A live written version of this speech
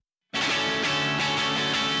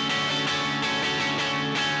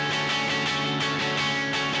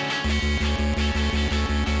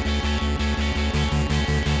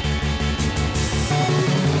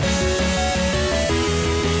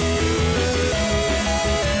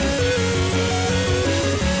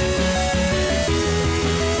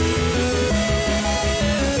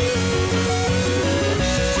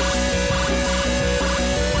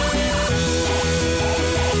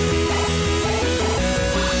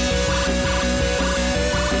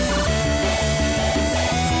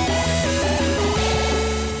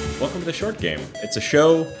The Short Game. It's a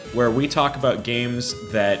show where we talk about games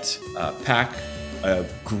that pack a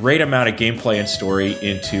great amount of gameplay and story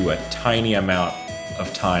into a tiny amount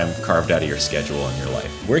of time carved out of your schedule and your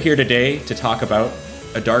life. We're here today to talk about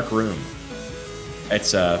A Dark Room.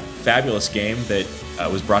 It's a fabulous game that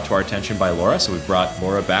was brought to our attention by Laura, so we brought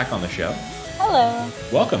Laura back on the show. Hello.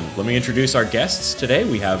 Welcome. Let me introduce our guests today.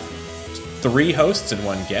 We have 3 hosts and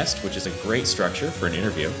 1 guest, which is a great structure for an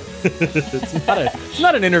interview. It's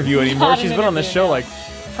not an interview anymore. She's been on this show like,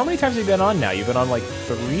 how many times have you been on now? You've been on like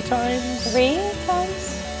 3 times? 3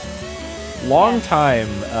 times? Long time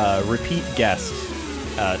repeat guest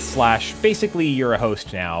slash basically you're a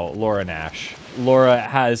host now, Laura Nash. Laura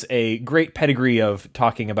has a great pedigree of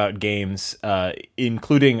talking about games,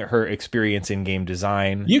 including her experience in game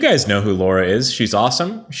design. You guys know who Laura is. She's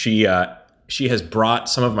awesome. She has brought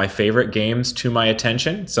some of my favorite games to my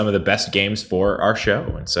attention, some of the best games for our show.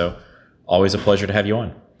 And so always a pleasure to have you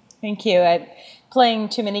on. Thank you. Playing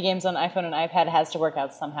too many games on iPhone and iPad has to work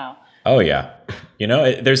out somehow. Oh, yeah. You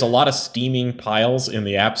know, there's a lot of steaming piles in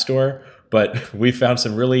the App Store, but we found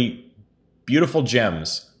some really beautiful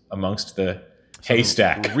gems amongst the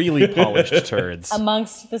haystack. Really polished turds.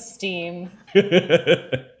 Amongst the steam.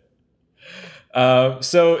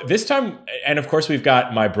 So this time, and of course, we've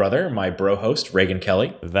got my brother, my bro host, Reagan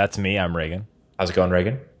Kelly. That's me. I'm Reagan. How's it going,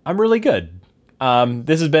 Reagan? I'm really good.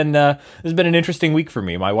 This has been an interesting week for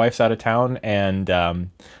me. My wife's out of town, and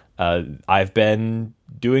I've been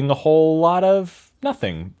doing a whole lot of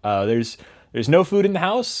nothing. There's no food in the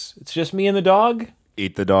house. It's just me and the dog.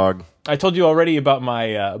 Eat the dog. I told you already about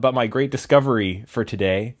my great discovery for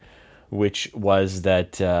today, which was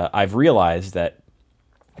that I've realized that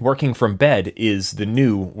working from bed is the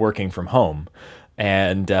new working from home,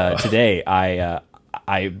 and today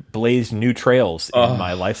I blazed new trails in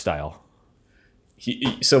my lifestyle.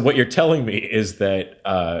 So what you're telling me is that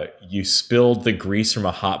you spilled the grease from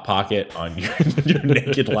a Hot Pocket on your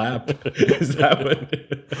naked lap. Is that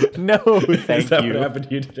what? No, thank is that you. What happened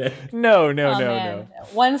to you today? No.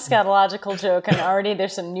 One scatological joke, and already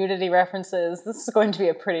there's some nudity references. This is going to be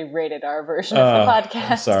a pretty rated R version of the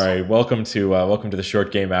podcast. I'm sorry. Welcome to the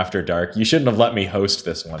Short Game After Dark. You shouldn't have let me host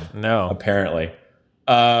this one. No, apparently.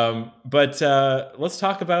 But let's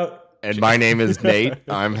talk about. And my name is Nate.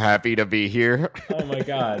 I'm happy to be here. Oh my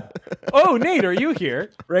God. Oh, Nate, are you here?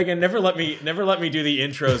 Reagan, never let me do the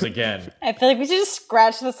intros again. I feel like we should just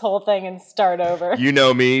scratch this whole thing and start over. You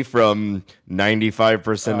know me from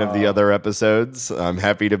 95% of the other episodes. I'm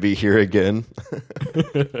happy to be here again.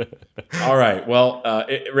 All right. Well,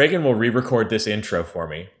 Reagan will re-record this intro for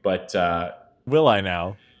me, but will I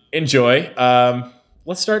now? Enjoy.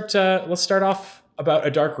 Let's start off about A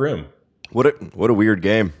Dark Room. What a weird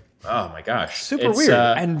game. Oh my gosh. Super weird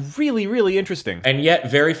and really, really interesting. And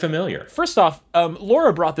yet very familiar. First off,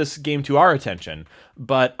 Laura brought this game to our attention,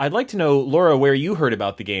 but I'd like to know, Laura, where you heard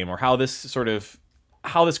about the game or how this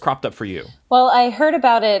cropped up for you. Well, I heard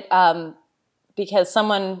about it because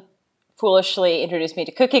someone foolishly introduced me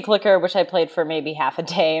to Cookie Clicker, which I played for maybe half a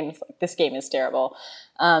day, and was like, this game is terrible.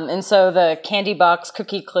 And so the Candy Box,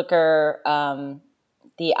 Cookie Clicker,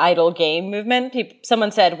 the idle game movement.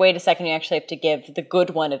 Someone said, wait a second, you actually have to give the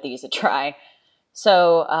good one of these a try.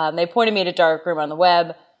 So they pointed me to Dark Room on the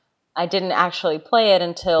web. I didn't actually play it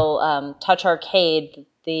until Touch Arcade,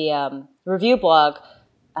 the review blog,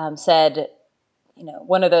 said,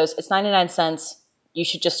 one of those, it's 99 cents, you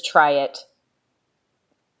should just try it.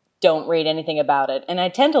 Don't read anything about it. And I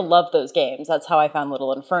tend to love those games. That's how I found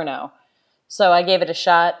Little Inferno. So I gave it a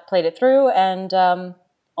shot, played it through, and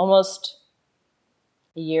almost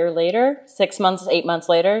a year later, 6 months, 8 months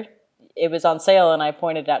later, it was on sale, and I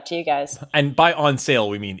pointed it out to you guys. And by on sale,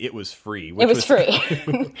 we mean it was free. It was free.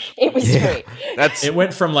 It was free. It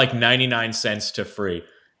went from like 99 cents to free.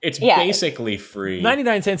 It's basically free.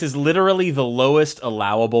 99 cents is literally the lowest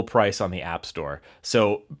allowable price on the App Store.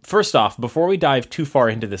 So first off, before we dive too far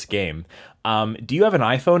into this game, do you have an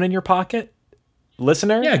iPhone in your pocket,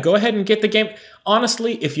 listener? Yeah, go ahead and get the game.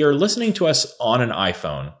 Honestly, if you're listening to us on an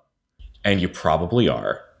iPhone, and you probably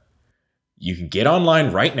are, you can get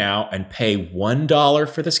online right now and pay $1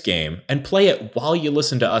 for this game and play it while you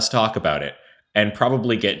listen to us talk about it and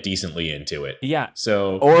probably get decently into it. Yeah.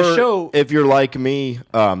 So, or if you're like me,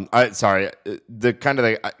 the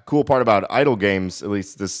cool part about idle games, at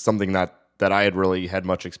least this is something that I had really had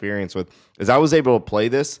much experience with, is I was able to play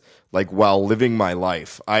this like while living my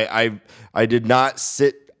life. I did not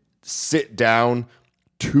sit down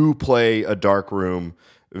to play A Dark Room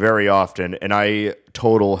very often, and I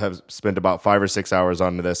total have spent about 5 or 6 hours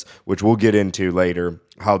onto this, which we'll get into later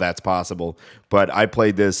how that's possible. But I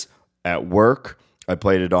played this at work. I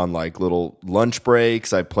played it on like little lunch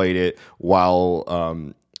breaks. I played it while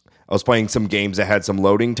I was playing some games that had some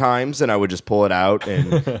loading times, and I would just pull it out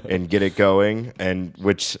and and get it going. And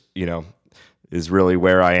which is really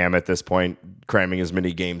where I am at this point, cramming as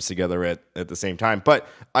many games together at the same time. But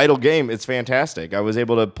idle game, it's fantastic. I was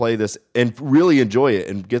able to play this and really enjoy it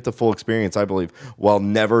and get the full experience, I believe, while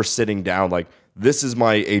never sitting down. Like, this is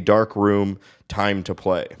a dark room time to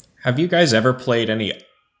play. Have you guys ever played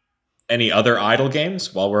any other idle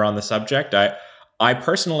games while we're on the subject? I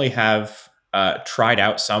personally have tried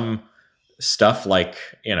out some stuff like,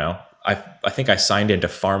 I think I signed into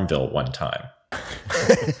Farmville one time.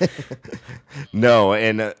 No,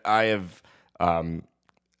 and I have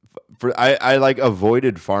I like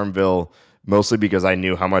avoided Farmville mostly because I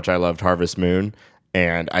knew how much I loved Harvest Moon,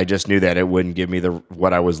 and I just knew that it wouldn't give me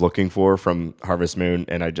what I was looking for from Harvest Moon,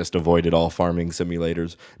 and I just avoided all farming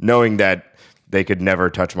simulators, knowing that they could never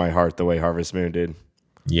touch my heart the way Harvest Moon did.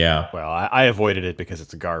 Yeah. Well, I avoided it because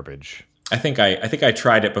it's garbage. I think I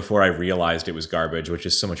tried it before I realized it was garbage, which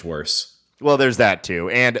is so much worse. Well, there's that too.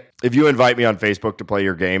 And if you invite me on Facebook to play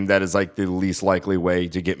your game, that is like the least likely way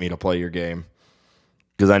to get me to play your game.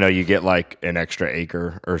 Because I know you get like an extra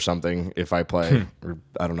acre or something if I play. Or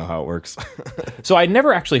I don't know how it works. So I'd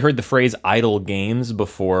never actually heard the phrase idle games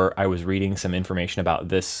before I was reading some information about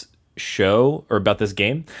this show or about this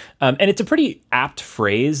game. And it's a pretty apt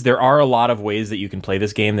phrase. There are a lot of ways that you can play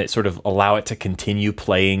this game that sort of allow it to continue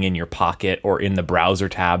playing in your pocket or in the browser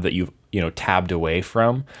tab that you've tabbed away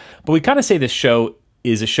from. But we kind of say this show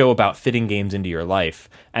is a show about fitting games into your life.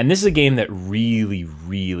 And this is a game that really,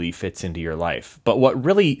 really fits into your life. But what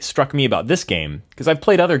really struck me about this game, because I've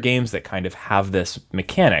played other games that kind of have this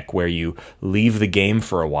mechanic where you leave the game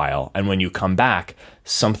for a while, and when you come back,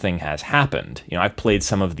 something has happened. I've played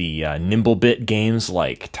some of the Nimblebit games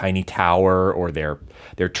like Tiny Tower or their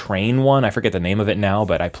train one. I forget the name of it now,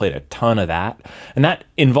 but I played a ton of that. And that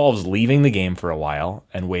involves leaving the game for a while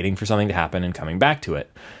and waiting for something to happen and coming back to it.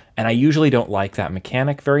 And I usually don't like that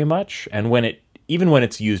mechanic very much. And even when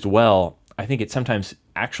it's used well, I think it sometimes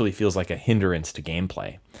actually feels like a hindrance to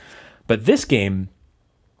gameplay. But this game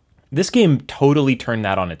totally turned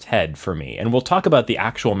that on its head for me. And we'll talk about the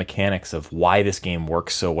actual mechanics of why this game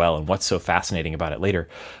works so well and what's so fascinating about it later.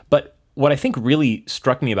 But what I think really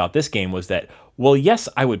struck me about this game was that, well, yes,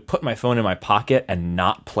 I would put my phone in my pocket and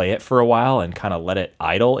not play it for a while and kind of let it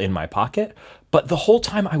idle in my pocket. But the whole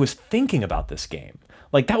time I was thinking about this game.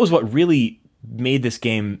 Like, that was what really made this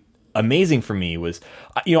game amazing for me was,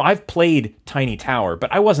 I've played Tiny Tower,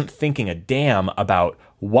 but I wasn't thinking a damn about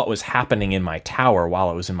what was happening in my tower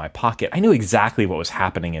while it was in my pocket. I knew exactly what was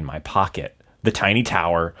happening in my pocket. The Tiny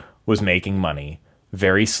Tower was making money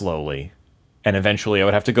very slowly, and eventually I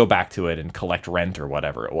would have to go back to it and collect rent or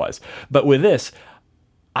whatever it was. But with this,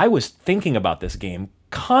 I was thinking about this game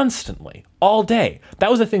constantly, all day. That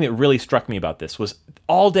was the thing that really struck me about this, was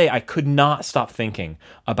all day I could not stop thinking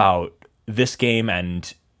about this game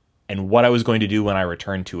and what I was going to do when I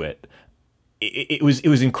returned to it. It was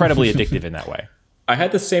incredibly addictive in that way. I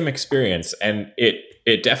had the same experience, and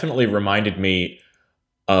it definitely reminded me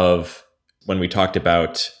of when we talked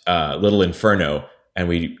about Little Inferno, and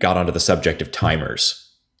we got onto the subject of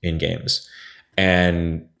timers in games.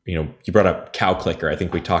 And you brought up Cow Clicker. I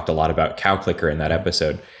think we talked a lot about Cow Clicker in that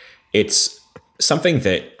episode. It's something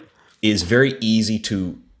that is very easy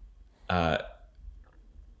to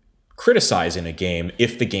criticize in a game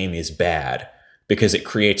if the game is bad, because it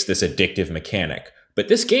creates this addictive mechanic. But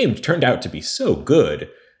this game turned out to be so good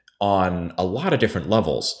on a lot of different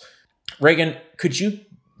levels. Reagan, could you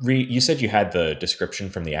you said you had the description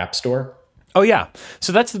from the App Store? Oh, yeah.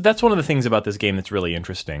 So that's one of the things about this game that's really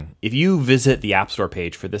interesting. If you visit the App Store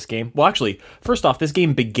page for this game, well, actually, first off, this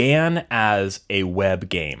game began as a web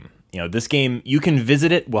game. This game, you can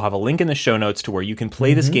visit it. We'll have a link in the show notes to where you can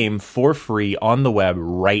play this game for free on the web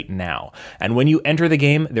right now. And when you enter the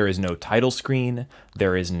game, there is no title screen.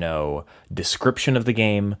 There is no description of the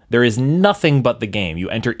game. There is nothing but the game. You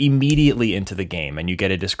enter immediately into the game and you get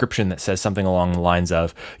a description that says something along the lines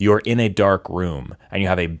of, you're in a dark room, and you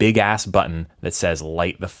have a big ass button that says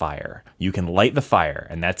light the fire. You can light the fire,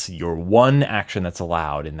 and that's your one action that's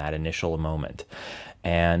allowed in that initial moment.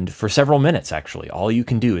 And for several minutes, actually, all you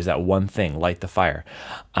can do is that one thing, light the fire.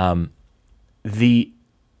 The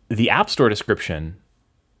App Store description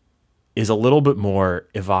is a little bit more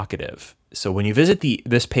evocative. So when you visit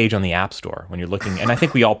this page on the App Store, when you're looking, and I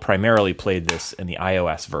think we all primarily played this in the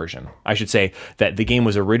iOS version. I should say that the game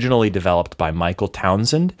was originally developed by Michael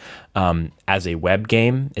Townsend as a web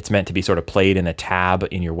game. It's meant to be sort of played in a tab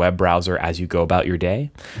in your web browser as you go about your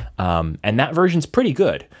day. And that version's pretty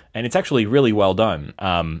good, and it's actually really well done.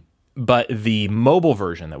 But the mobile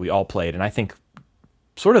version that we all played, and I think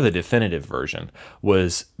sort of the definitive version,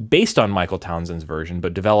 was based on Michael Townsend's version,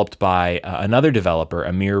 but developed by another developer,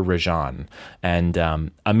 Amir Rajan. And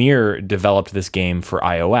Amir developed this game for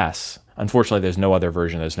iOS. Unfortunately, there's no other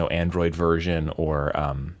version. There's no Android version or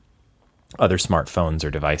other smartphones or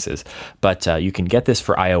devices. But you can get this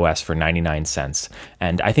for iOS for 99 cents.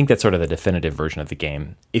 And I think that's sort of the definitive version of the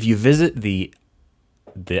game. If you visit the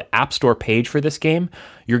App Store page for this game,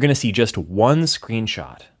 you're going to see just one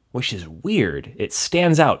screenshot, which is weird. It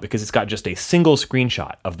stands out because it's got just a single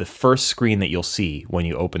screenshot of the first screen that you'll see when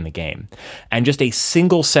you open the game, and just a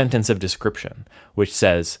single sentence of description, which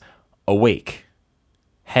says, awake,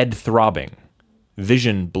 head throbbing,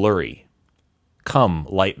 vision blurry, come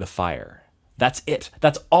light the fire. That's it.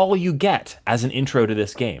 That's all you get as an intro to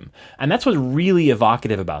this game. And that's what's really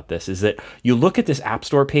evocative about this, is that you look at this App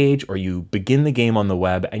Store page or you begin the game on the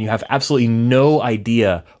web and you have absolutely no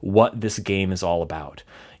idea what this game is all about.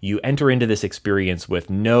 You enter into this experience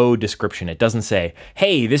with no description. It doesn't say,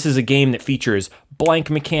 hey, this is a game that features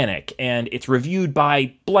blank mechanic and it's reviewed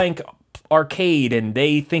by blank arcade and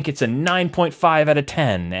they think it's a 9.5 out of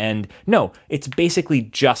 10. And no, it's basically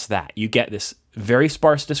just that. You get this very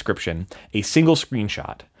sparse description, a single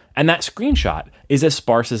screenshot, and that screenshot is as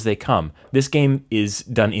sparse as they come. This game is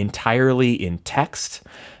done entirely in text,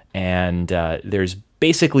 and there's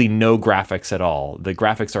basically no graphics at all. The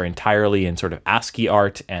graphics are entirely in sort of ASCII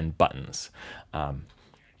art and buttons.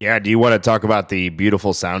 Yeah, do you want to talk about the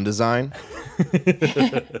beautiful sound design?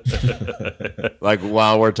 Like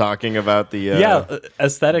while we're talking about the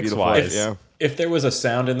aesthetics wise. Yeah. If there was a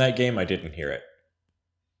sound in that game, I didn't hear it.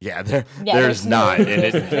 Yeah, there's not. And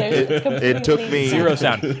it took me zero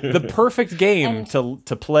sound. The perfect game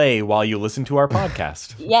to play while you listen to our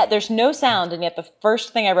podcast. Yeah, there's no sound, and yet the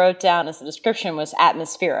first thing I wrote down as the description was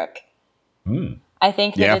atmospheric. I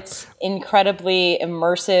think that it's incredibly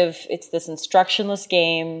immersive. It's this instructionless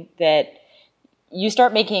game that you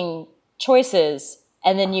start making choices,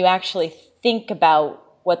 and then you actually think about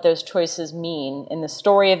what those choices mean in the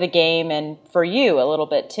story of the game and for you a little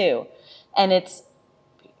bit too. And it's,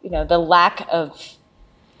 the lack of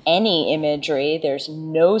any imagery, there's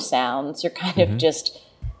no sounds. You're kind of just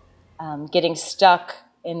getting stuck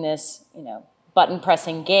in this, button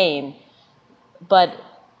pressing game. But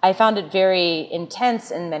I found it very intense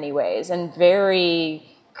in many ways and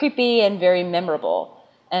very creepy and very memorable.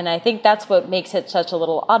 And I think that's what makes it such a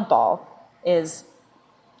little oddball, is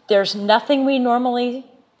there's nothing we normally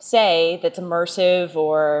say that's immersive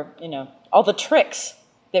or, all the tricks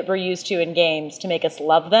that we're used to in games to make us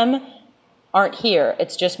love them aren't here.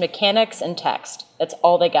 It's just mechanics and text. That's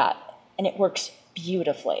all they got. And it works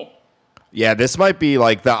beautifully. Yeah, this might be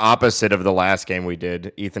like the opposite of the last game we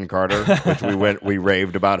did, Ethan Carter, which we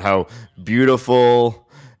raved about how beautiful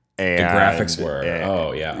and the graphics were.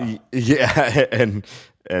 Yeah,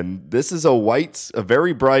 and this is a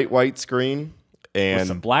very bright white screen and with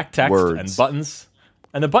some black text words. And buttons.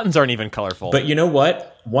 And the buttons aren't even colorful. But you know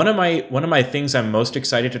what? One of my things I'm most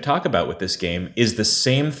excited to talk about with this game is the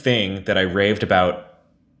same thing that I raved about,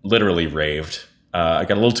 literally raved. I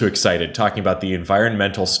got a little too excited talking about the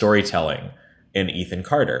environmental storytelling in Ethan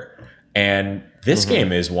Carter. And this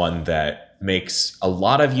game is one that makes a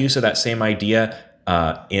lot of use of that same idea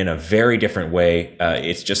in a very different way.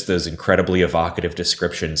 It's just those incredibly evocative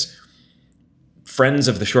descriptions. Friends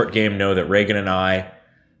of the short game know that Reagan and I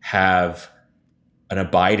have an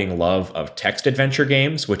abiding love of text adventure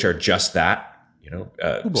games, which are just that,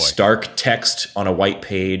 stark text on a white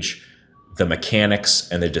page, the mechanics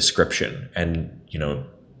and the description, and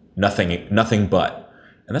nothing but.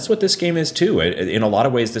 And that's what this game is too. In a lot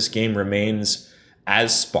of ways, this game remains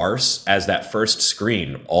as sparse as that first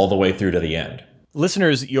screen all the way through to the end.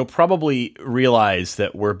 Listeners, you'll probably realize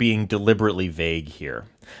that we're being deliberately vague here.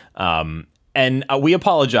 And we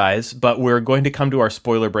apologize, but we're going to come to our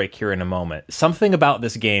spoiler break here in a moment. Something about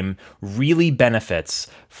this game really benefits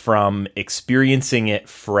from experiencing it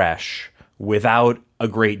fresh without a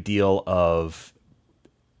great deal of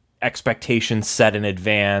expectations set in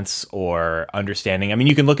advance or understanding. I mean,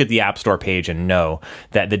 you can look at the App Store page and know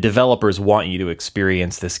that the developers want you to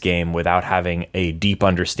experience this game without having a deep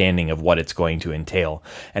understanding of what it's going to entail.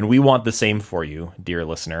 And we want the same for you, dear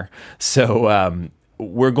listener. So,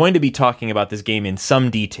 we're going to be talking about this game in some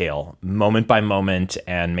detail, moment by moment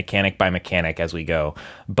and mechanic by mechanic as we go,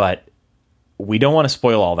 but we don't want to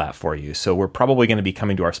spoil all that for you, so we're probably going to be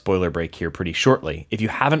coming to our spoiler break here pretty shortly. If you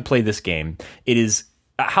haven't played this game, it is...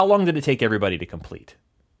 How long did it take everybody to complete?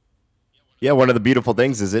 Yeah, one of the beautiful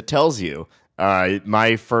things is it tells you.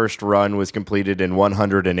 My first run was completed in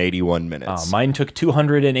 181 minutes. Mine took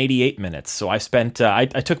 288 minutes, so I spent. I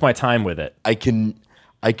took my time with it.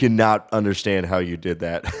 I cannot understand how you did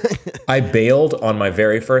that. I bailed on my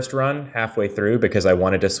very first run halfway through because I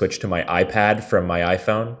wanted to switch to my iPad from my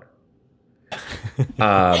iPhone.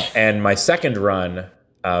 And my second run,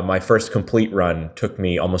 my first complete run, took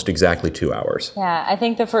me almost exactly 2 hours. Yeah, I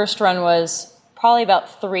think the first run was probably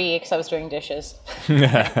about 3 because I was doing dishes.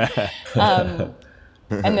 And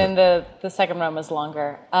then the second run was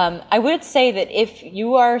longer. I would say that if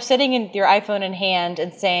you are sitting in your iPhone in hand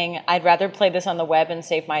and saying, I'd rather play this on the web and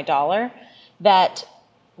save my $1, that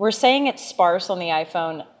we're saying it's sparse on the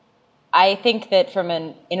iPhone. I think that from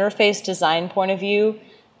an interface design point of view,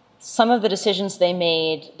 some of the decisions they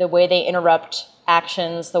made, the way they interrupt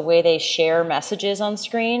actions, the way they share messages on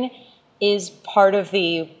screen is part of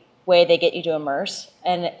the way they get you to immerse.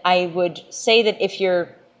 And I would say that if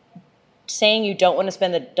you're saying you don't want to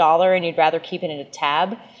spend the $1 and you'd rather keep it in a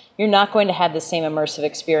tab, you're not going to have the same immersive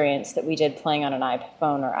experience that we did playing on an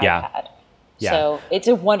iPhone or iPad. Yeah. So it's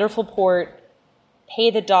a wonderful port.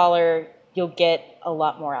 Pay the $1, you'll get a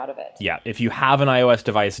lot more out of it. Yeah, if you have an iOS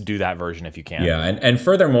device, do that version if you can. Yeah, and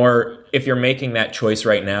furthermore, if you're making that choice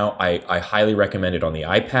right now, I highly recommend it on the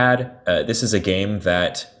iPad. This is a game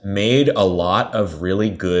that made a lot of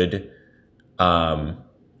really good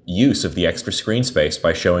use of the extra screen space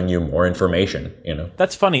by showing you more information, you know.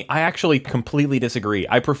 That's funny. I actually completely disagree.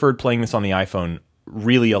 I preferred playing this on the iPhone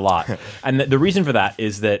really a lot. And the reason for that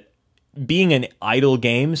is that being an idle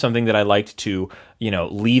game, something that I liked to,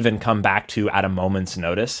 leave and come back to at a moment's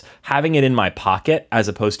notice, having it in my pocket as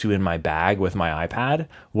opposed to in my bag with my iPad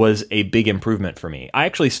was a big improvement for me. I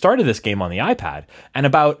actually started this game on the iPad, and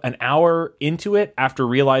about an hour into it, after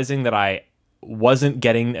realizing that I wasn't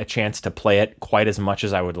getting a chance to play it quite as much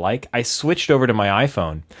as I would like, I switched over to my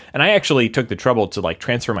iPhone, and I actually took the trouble to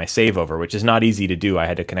transfer my save over, which is not easy to do. I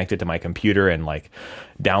had to connect it to my computer and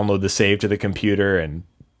download the save to the computer and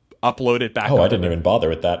upload it back. Oh, I didn't even bother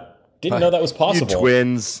with that. Didn't know that was possible. You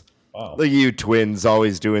twins. Wow. Look at you twins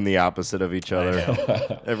always doing the opposite of each other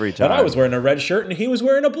every time. But I was wearing a red shirt and he was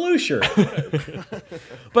wearing a blue shirt.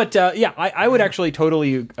 But I would actually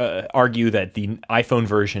totally argue that the iPhone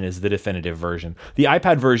version is the definitive version. The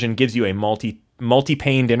iPad version gives you a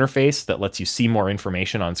multi-paned interface that lets you see more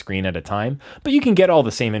information on screen at a time, but you can get all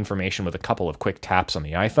the same information with a couple of quick taps on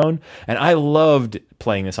the iPhone. And I loved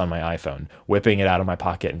playing this on my iPhone, whipping it out of my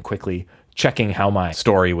pocket and quickly checking how my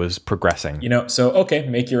story was progressing. Okay,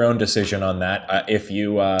 make your own decision on that. If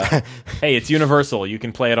you hey, it's universal. You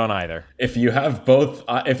can play it on either. If you have both,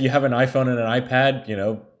 if you have an iPhone and an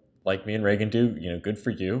iPad, like me and Reagan do, good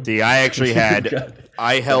for you. See, I actually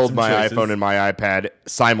I held my choices. iPhone and my iPad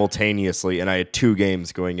simultaneously, and I had 2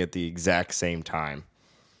 games going at the exact same time.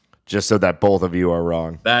 Just so that both of you are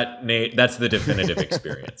wrong. That's the definitive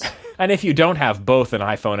experience. And if you don't have both an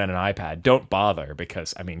iPhone and an iPad, don't bother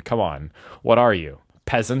because, come on. What are you?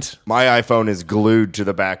 Peasant? My iPhone is glued to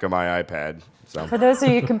the back of my iPad. So. For those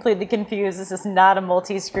of you completely confused, this is not a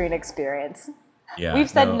multi-screen experience. Yeah, We've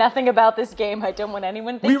said nothing about this game. I don't want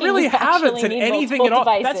anyone thinking we really haven't said anything at all.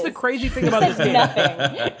 Devices. That's the crazy thing about this game.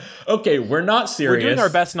 Nothing. Okay, we're not serious. We're doing our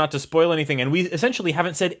best not to spoil anything, and we essentially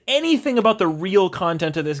haven't said anything about the real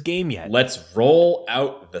content of this game yet. Let's roll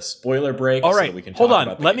out the spoiler break. All right, so that we can hold talk on.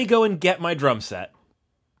 about the Let game. me go and get my drum set.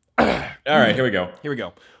 All right, here we go. Here we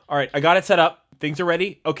go. All right, I got it set up. Things are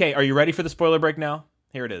ready. Okay, are you ready for the spoiler break now?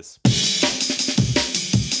 Here it is.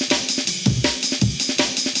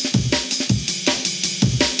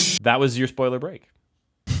 That was your spoiler break.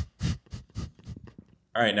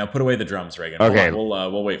 All right, now put away the drums, Reagan. Okay. Hold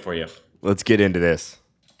on, we'll wait for you. Let's get into this.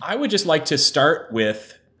 I would just like to start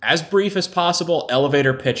with, as brief as possible,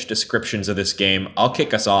 elevator pitch descriptions of this game. I'll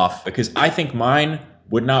kick us off because I think mine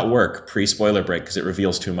would not work pre-spoiler break because it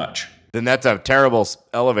reveals too much. Then that's a terrible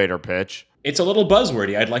elevator pitch. It's a little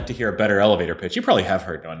buzzwordy. I'd like to hear a better elevator pitch. You probably have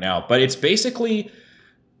heard one now, but it's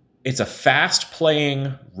a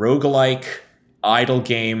fast-playing, roguelike, idle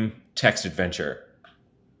game text adventure.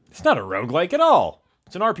 It's not a roguelike at all.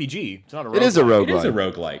 It's an RPG. It's not a roguelike. It is a roguelike. It is a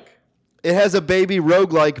roguelike. It has a baby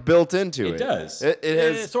roguelike built into it. It does. It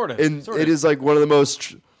has sort of. It is like one of the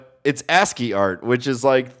most. It's ASCII art, which is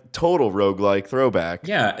like total roguelike throwback.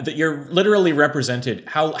 Yeah, that you're literally represented.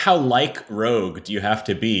 How like rogue do you have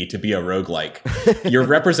to be a roguelike? You're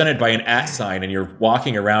represented by an @ sign, and you're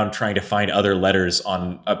walking around trying to find other letters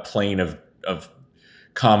on a plane of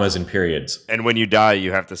commas and periods. And when you die,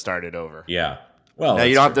 you have to start it over. Yeah. Well, Now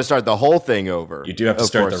you don't have to start the whole thing over. You do have to of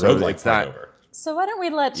start course, the so roguelike it's part not- over. So why don't we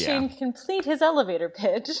let Yeah. Shane complete his elevator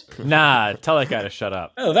pitch? Nah, tell that guy to shut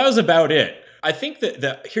up. Oh, that was about it. I think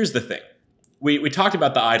that here's the thing. we talked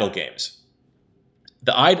about the idle games.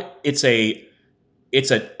 It's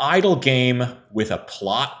an idle game with a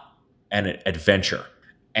plot and an adventure.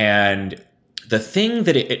 And the thing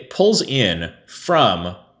that it pulls in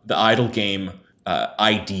from the idle game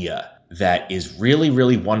idea that is really,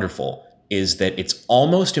 really wonderful is that it's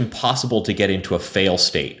almost impossible to get into a fail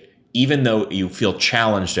state, even though you feel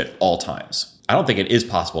challenged at all times. I don't think it is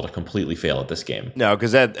possible to completely fail at this game. No,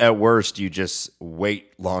 because at worst, you just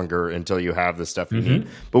wait longer until you have the stuff you need.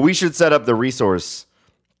 But we should set up the resource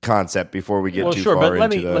concept before we get too far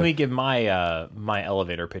but into let me give my my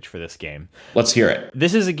elevator pitch for this game. Let's hear it.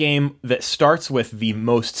 This is a game that starts with the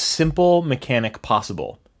most simple mechanic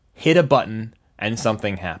possible. Hit a button and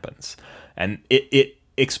something happens. And it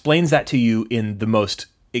explains that to you in the most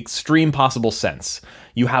extreme possible sense.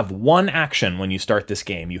 You have one action when you start this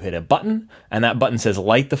game. You hit a button, and that button says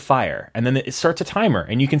light the fire. And then it starts a timer,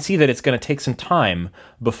 and you can see that it's going to take some time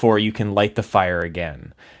before you can light the fire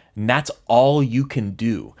again. And that's all you can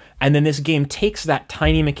do. And then this game takes that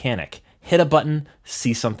tiny mechanic, hit a button,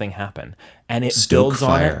 see something happen. And it builds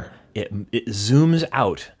on it. It zooms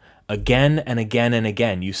out again and again and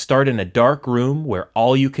again. You start in a dark room where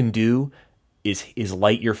all you can do is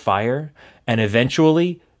light your fire, and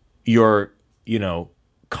eventually you're,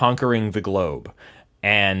 conquering the globe.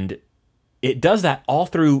 And it does that all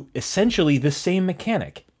through essentially the same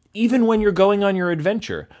mechanic. Even when you're going on your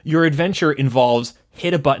adventure involves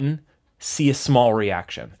hit a button, see a small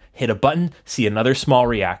reaction. Hit a button, see another small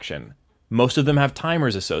reaction. Most of them have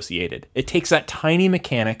timers associated. It takes that tiny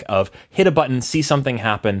mechanic of hit a button, see something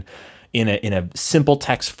happen in a simple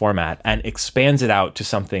text format and expands it out to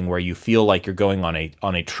something where you feel like you're going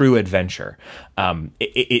on a true adventure.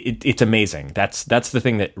 It's amazing. That's the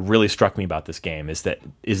thing that really struck me about this game is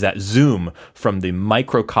that zoom from the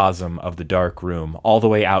microcosm of the dark room all the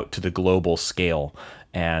way out to the global scale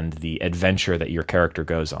and the adventure that your character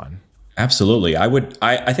goes on. Absolutely.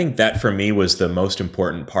 I think that for me was the most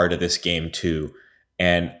important part of this game too.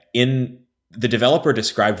 And the developer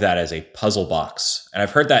described that as a puzzle box. And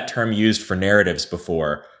I've heard that term used for narratives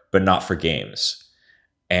before, but not for games.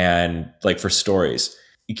 And like for stories.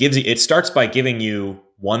 It starts by giving you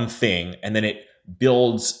one thing, and then it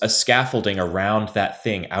builds a scaffolding around that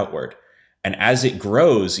thing outward. And as it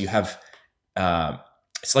grows, you have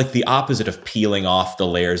it's like the opposite of peeling off the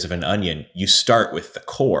layers of an onion. You start with the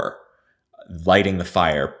core, lighting the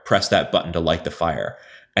fire, press that button to light the fire.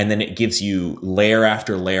 And then it gives you layer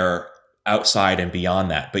after layer outside and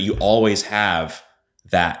beyond that. But you always have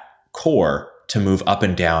that core to move up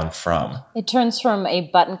and down from. It turns from a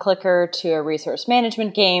button clicker to a resource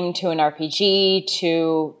management game to an RPG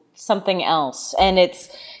to something else. And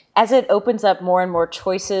as it opens up more and more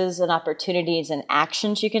choices and opportunities and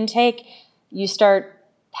actions you can take, you start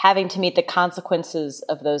having to meet the consequences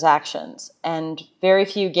of those actions. And very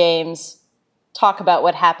few games talk about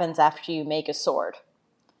what happens after you make a sword.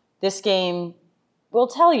 This game will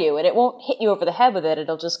tell you, and it won't hit you over the head with it.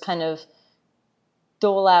 It'll just kind of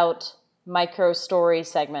dole out micro story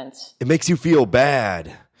segments. It makes you feel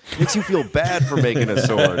bad. It makes you feel bad for making a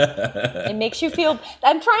sword. It makes you feel,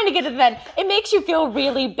 I'm trying to get to that. It makes you feel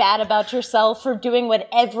really bad about yourself for doing what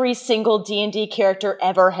every single D&D character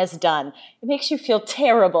ever has done. It makes you feel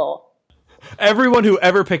terrible. Everyone who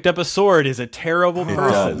ever picked up a sword is a terrible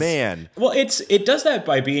person. Oh, man. Well, it does that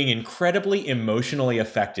by being incredibly emotionally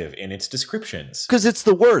effective in its descriptions. Because it's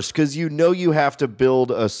the worst, because you have to build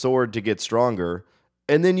a sword to get stronger,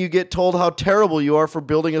 and then you get told how terrible you are for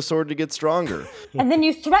building a sword to get stronger. And then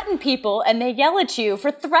you threaten people, and they yell at you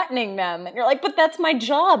for threatening them. And you're like, but that's my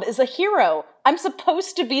job as a hero. I'm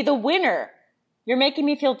supposed to be the winner. You're making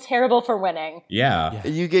me feel terrible for winning. Yeah.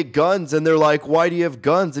 And you get guns, and they're like, why do you have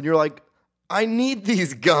guns? And you're like, I need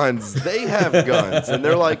these guns. They have guns. And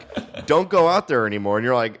they're like, don't go out there anymore. And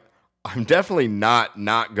you're like, I'm definitely not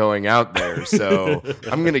going out there. So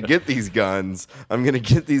I'm going to get these guns. I'm going to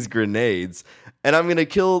get these grenades. And I'm going to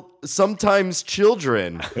kill sometimes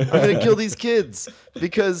children. I'm going to kill these kids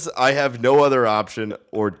because I have no other option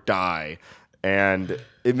or die. And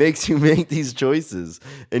it makes you make these choices.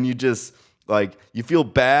 And you just, you feel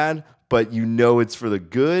bad, but you know it's for the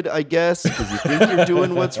good, I guess, because you think you're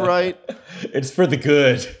doing what's right. It's for the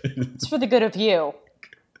good. It's for the good of you.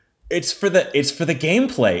 It's for the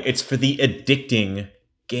gameplay. It's for the addicting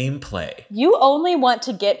gameplay. You only want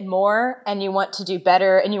to get more, and you want to do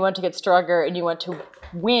better, and you want to get stronger, and you want to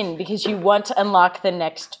win because you want to unlock the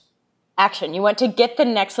next action. You want to get the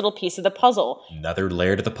next little piece of the puzzle. Another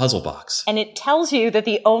layer to the puzzle box. And it tells you that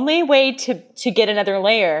the only way to get another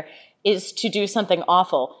layer is to do something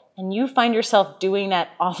awful. and you find yourself doing that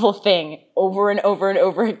awful thing over and over and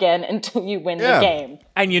over again until you win the game.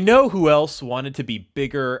 And you know who else wanted to be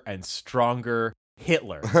bigger and stronger?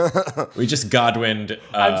 Hitler. We just Godwined.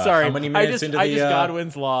 I'm sorry. How many minutes into the I just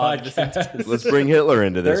Godwin's law. podcast? Let's bring Hitler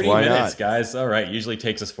into this. 30 Why minutes, not? guys. All right. Usually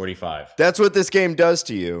takes us 45. That's what this game does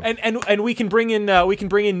to you. And we can bring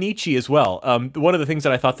in Nietzsche as well. One of the things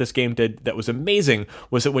that I thought this game did that was amazing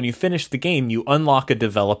was that when you finish the game, you unlock a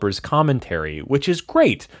developer's commentary, which is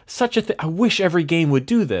great. Such a I wish every game would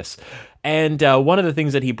do this. And one of the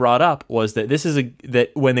things that he brought up was that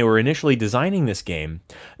that when they were initially designing this game,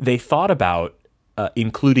 they thought about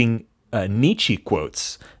including Nietzsche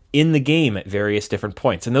quotes in the game at various different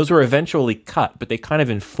points. And those were eventually cut, but they kind of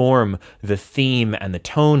inform the theme and the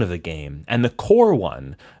tone of the game. And the core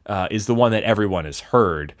one is the one that everyone has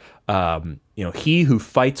heard. He who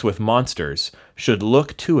fights with monsters should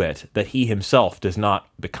look to it that he himself does not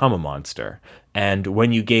become a monster. And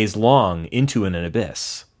when you gaze long into an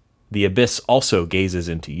abyss, the abyss also gazes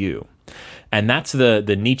into you. And that's the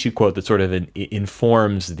Nietzsche quote that sort of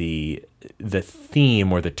informs the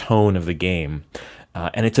theme or the tone of the game.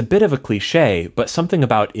 And it's a bit of a cliche, but something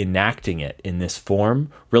about enacting it in this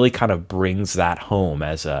form really kind of brings that home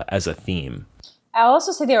as a theme. I'll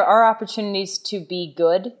also say there are opportunities to be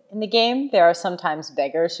good in the game. There are sometimes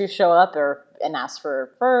beggars who show up and ask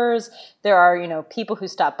for furs. There are, people who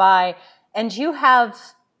stop by. And you have,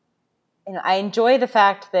 I enjoy the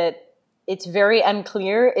fact that it's very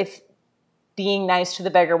unclear if being nice to the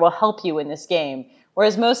beggar will help you in this game.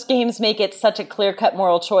 Whereas most games make it such a clear-cut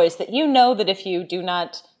moral choice that that if you do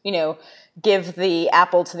not, give the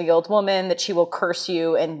apple to the old woman, that she will curse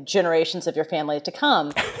you and generations of your family to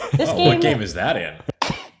come. This game, what game is that in?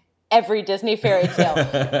 Every Disney fairy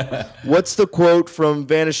tale. What's the quote from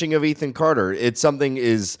Vanishing of Ethan Carter? It's something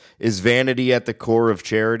is vanity at the core of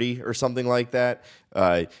charity or something like that.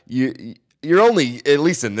 You're only, at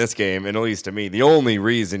least in this game, and at least to me, the only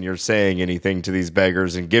reason you're saying anything to these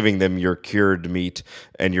beggars and giving them your cured meat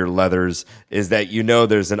and your leathers is that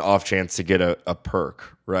there's an off chance to get a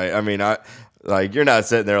perk, right? I mean, you're not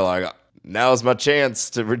sitting there like, now's my chance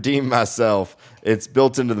to redeem myself. It's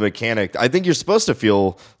built into the mechanic. I think you're supposed to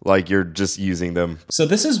feel like you're just using them. So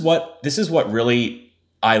this is what really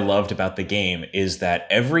I loved about the game is that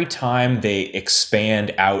every time they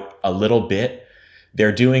expand out a little bit,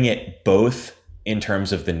 they're doing it both in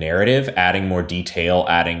terms of the narrative, adding more detail,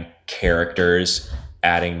 adding characters,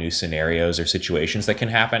 adding new scenarios or situations that can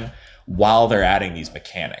happen, while they're adding these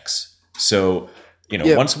mechanics. So,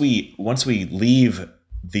 once we leave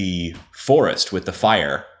the forest with the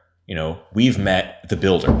fire, we've met the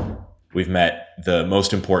builder. We've met the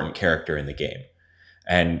most important character in the game.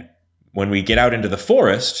 And when we get out into the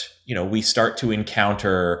forest, we start to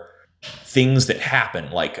encounter things that happen,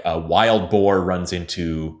 like a wild boar runs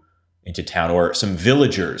into town, or some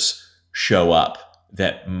villagers show up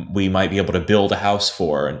that we might be able to build a house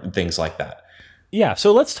for, and things like that. Yeah,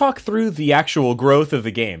 so let's talk through the actual growth of the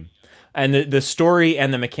game and the story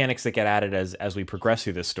and the mechanics that get added as we progress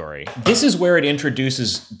through this story. This is where it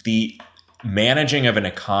introduces the managing of an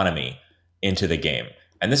economy into the game.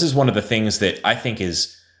 And this is one of the things that I think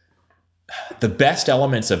is the best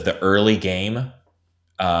elements of the early game.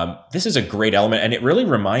 This is a great element, and it really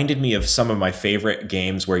reminded me of some of my favorite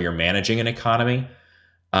games where you're managing an economy.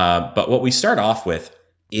 But what we start off with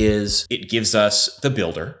is it gives us the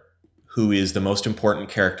builder, who is the most important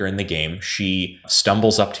character in the game. She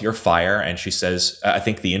stumbles up to your fire, and she says, I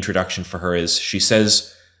think the introduction for her is, she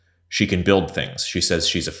says she can build things. She says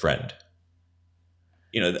she's a friend.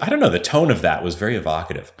 I don't know, the tone of that was very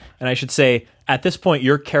evocative. And I should say, at this point,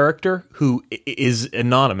 your character, who is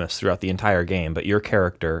anonymous throughout the entire game, but your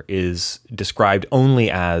character is described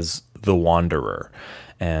only as the Wanderer.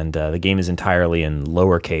 And the game is entirely in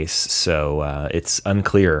lowercase, so it's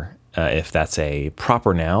unclear if that's a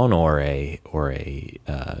proper noun or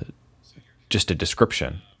just a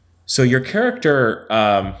description. So your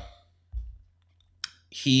character,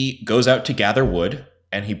 he goes out to gather wood,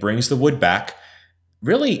 and he brings the wood back.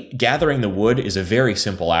 Really, gathering the wood is a very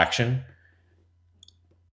simple action.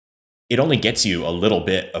 It only gets you a little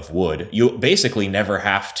bit of wood. You basically never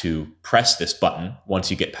have to press this button once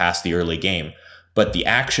you get past the early game. But the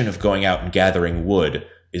action of going out and gathering wood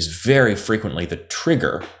is very frequently the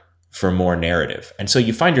trigger for more narrative. And so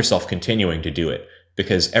you find yourself continuing to do it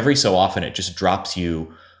because every so often it just drops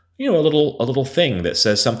you, a little thing that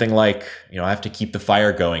says something like, I have to keep the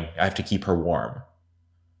fire going. I have to keep her warm.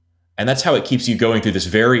 And that's how it keeps you going through this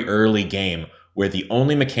very early game where the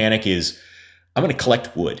only mechanic is I'm going to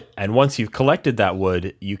collect wood. And once you've collected that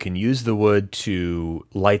wood, you can use the wood to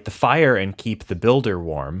light the fire and keep the builder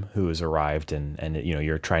warm who has arrived and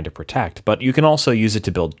you're trying to protect. But you can also use it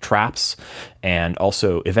to build traps and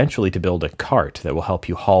also eventually to build a cart that will help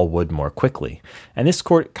you haul wood more quickly. And this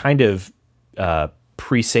court kind of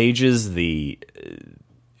presages the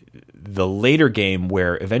later game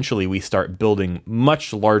where eventually we start building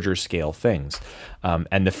much larger scale things.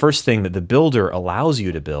 And the first thing that the builder allows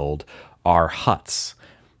you to build are huts.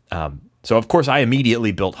 So of course I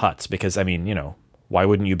immediately built huts because why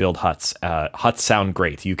wouldn't you build huts? Huts sound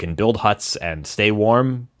great. You can build huts and stay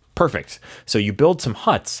warm. Perfect. So you build some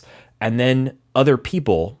huts and then other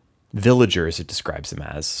people, villagers it describes them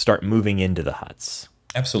as, start moving into the huts.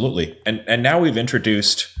 Absolutely. And now we've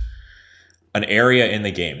introduced an area in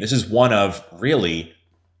the game. This is one of really,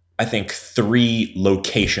 I think, 3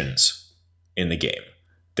 locations in the game.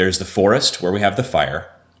 There's the forest where we have the fire.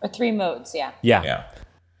 Or 3 modes, yeah. Yeah.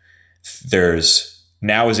 There's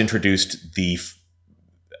now is introduced the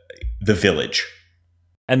village.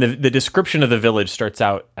 And the description of the village starts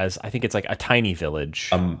out as, I think it's like a tiny village.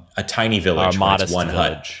 A tiny village. A modest one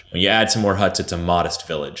village. Hut. When you add some more huts, it's a modest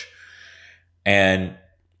village. And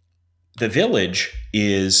the village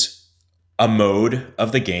is a mode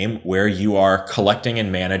of the game where you are collecting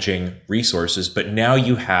and managing resources, but now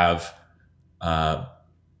you have the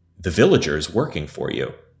villagers working for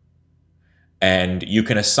you. And you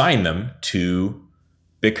can assign them to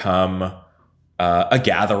become a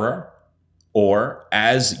gatherer, or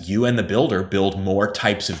as you and the builder build more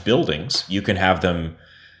types of buildings, you can have them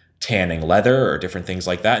tanning leather or different things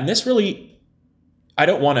like that. And this really, I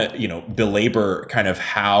don't want to, belabor kind of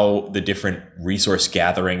how the different resource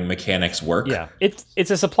gathering mechanics work. Yeah,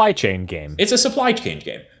 it's a supply chain game. It's a supply chain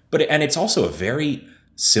game, and it's also a very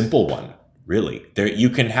simple one, really. There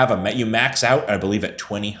you can have you max out, I believe, at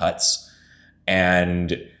 20 huts.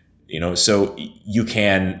 And so you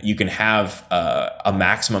can have a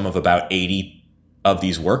maximum of about 80 of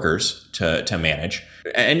these workers to manage,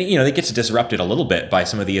 and it gets disrupted a little bit by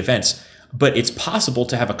some of the events. But it's possible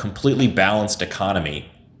to have a completely balanced economy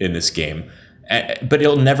in this game, but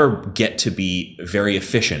it'll never get to be very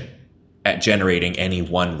efficient at generating any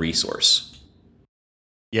one resource.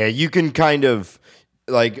 Yeah, you can kind of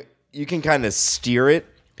steer it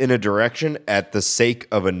in a direction at the sake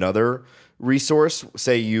of another resource.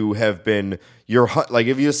 Say you have been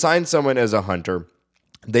if you assign someone as a hunter,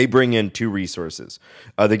 they bring in 2 resources.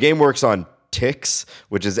 The game works on ticks,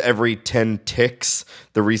 which is every 10 ticks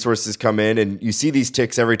the resources come in, and you see these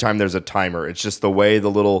ticks every time there's a timer. It's just the way the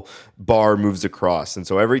little bar moves across, and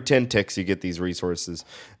so every 10 ticks you get these resources.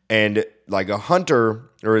 And like a hunter,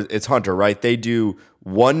 or it's hunter, right? They do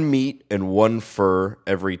 1 meat and 1 fur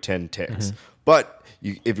every 10 ticks. But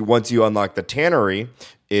once you unlock the tannery,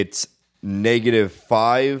 it's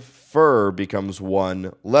 -5 fur becomes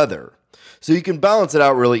 1 leather. So you can balance it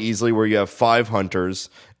out really easily where you have 5 hunters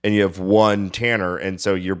and you have 1 tanner, and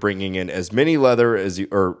so you're bringing in as many leather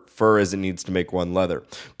or fur as it needs to make 1 leather.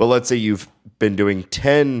 But let's say you've been doing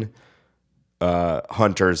 10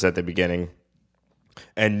 hunters at the beginning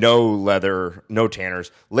and no leather, no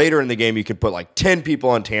tanners. Later in the game, you can put like 10 people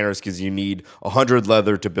on tanners because you need 100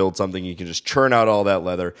 leather to build something. You can just churn out all that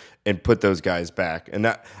leather and put those guys back. And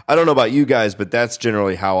that, I don't know about you guys, but that's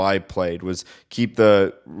generally how I played, was keep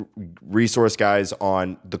the resource guys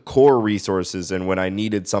on the core resources. And when I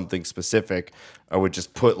needed something specific, I would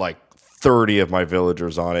just put like 30 of my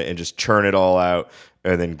villagers on it and just churn it all out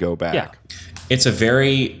and then go back. Yeah. It's a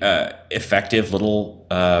very effective little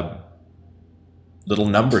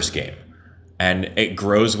numbers game, and it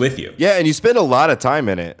grows with you. Yeah, and you spend a lot of time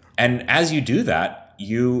in it. And as you do that,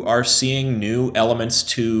 you are seeing new elements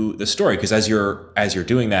to the story, because as you're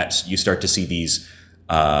doing that, you start to see these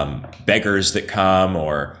beggars that come,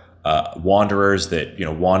 or wanderers that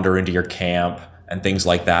wander into your camp and things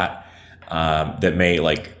like that, that may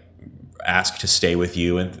like ask to stay with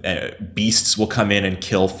you, and beasts will come in and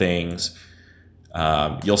kill things.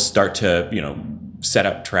 You'll start to set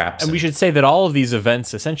up traps. And we should say that all of these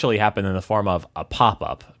events essentially happen in the form of a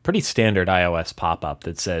pop-up, pretty standard iOS pop-up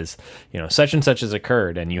that says, such and such has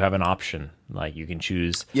occurred, and you have an option. Like you can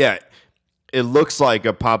choose. Yeah, it looks like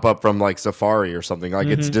a pop-up from like Safari or something. Like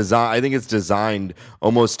it's designed. I think it's designed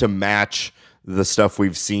almost to match the stuff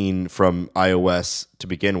we've seen from iOS to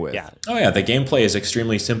begin with. Yeah. Oh yeah, the gameplay is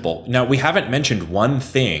extremely simple. Now, we haven't mentioned one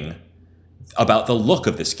thing about the look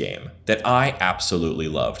of this game that I absolutely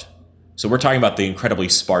loved. So we're talking about the incredibly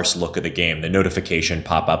sparse look of the game, the notification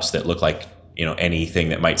pop-ups that look like, anything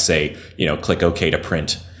that might say, click OK to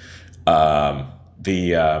print.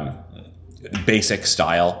 The basic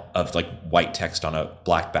style of like white text on a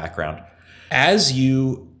black background. As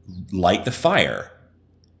you light the fire,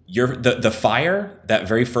 the fire, that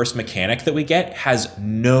very first mechanic that we get, has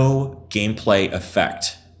no gameplay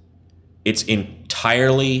effect. It's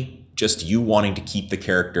entirely just you wanting to keep the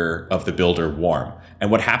character of the builder warm.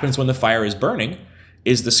 And what happens when the fire is burning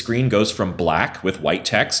is the screen goes from black with white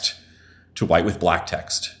text to white with black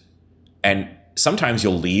text. And sometimes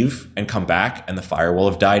you'll leave and come back and the fire will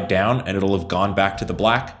have died down and it'll have gone back to the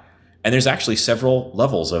black. And there's actually several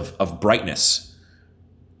levels of brightness.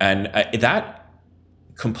 And that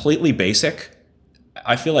completely basic,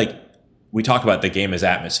 I feel like we talk about the game as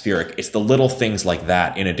atmospheric. It's the little things like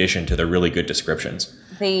that in addition to the really good descriptions.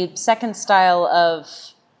 The second style of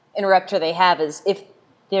interrupter they have is if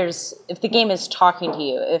the game is talking to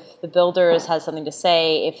you, if the builder has something to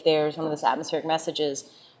say, if there's one of those atmospheric messages,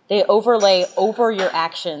 they overlay over your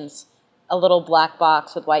actions a little black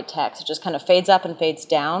box with white text. It just kind of fades up and fades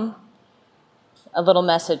down. A little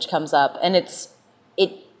message comes up, and it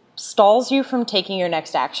stalls you from taking your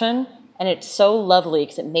next action, and it's so lovely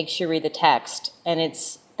because it makes you read the text, and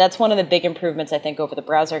that's one of the big improvements, I think, over the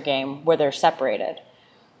browser game where they're separated,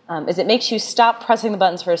 is it makes you stop pressing the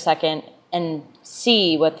buttons for a second and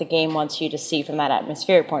see what the game wants you to see from that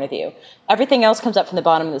atmospheric point of view. Everything else comes up from the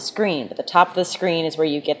bottom of the screen, but the top of the screen is where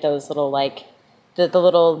you get those little, like, the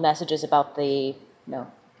little messages about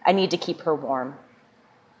I need to keep her warm.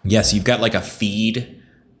 Yes, you've got like a feed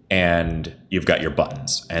and you've got your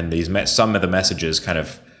buttons. And some of the messages kind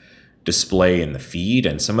of display in the feed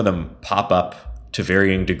and some of them pop up to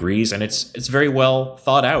varying degrees. And it's very well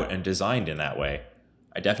thought out and designed in that way.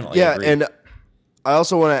 I definitely agree. Yeah, and I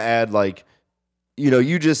also want to add, like,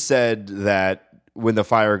 you just said that when the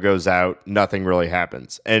fire goes out, nothing really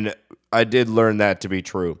happens. And I did learn that to be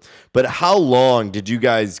true. But how long did you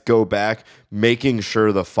guys go back making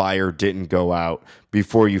sure the fire didn't go out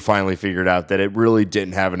before you finally figured out that it really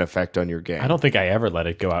didn't have an effect on your game? I don't think I ever let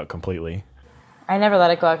it go out completely. I never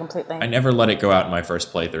let it go out completely. I never let it go out in my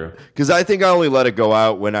first playthrough. Because I think I only let it go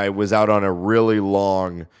out when I was out on a really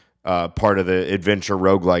long part of the adventure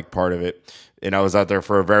roguelike part of it. And I was out there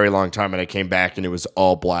for a very long time, and I came back, and it was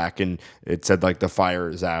all black, and it said, like, the fire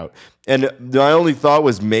is out. And my only thought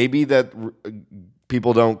was maybe that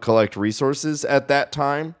people don't collect resources at that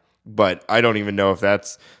time, but I don't even know if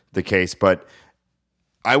that's the case. But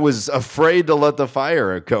I was afraid to let the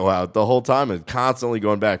fire go out the whole time and constantly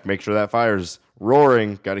going back, make sure that fire's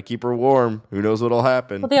roaring, got to keep her warm. Who knows what'll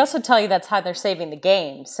happen? Well, they also tell you that's how they're saving the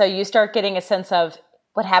game. So you start getting a sense of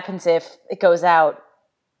what happens if it goes out.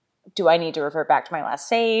 Do I need to revert back to my last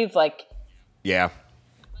save? Yeah.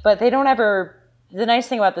 But they don't ever... The nice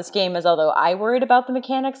thing about this game is, although I worried about the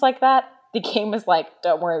mechanics like that, the game was like,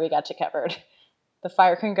 don't worry, we got you covered. The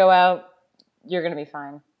fire can go out, you're going to be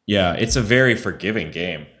fine. Yeah, it's a very forgiving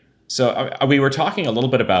game. So we were talking a little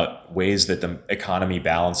bit about ways that the economy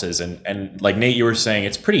balances, and like Nate, you were saying,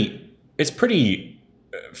 it's pretty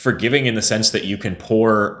forgiving in the sense that you can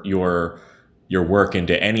pour your work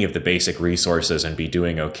into any of the basic resources and be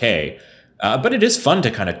doing okay. But it is fun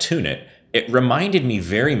to kind of tune it. It reminded me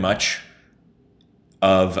very much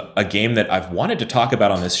of a game that I've wanted to talk about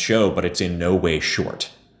on this show, but it's in no way short.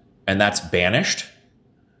 And that's Banished.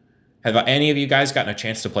 Have any of you guys gotten a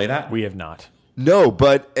chance to play that? We have not. No,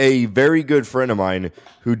 but a very good friend of mine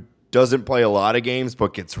who doesn't play a lot of games,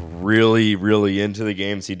 but gets really, really into the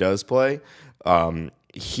games he does play,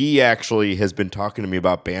 he actually has been talking to me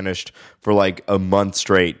about Banished for like a month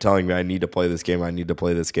straight, telling me I need to play this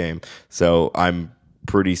game. So I'm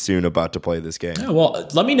pretty soon about to play this game. Oh, well,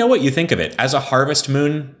 let me know what you think of it. As a Harvest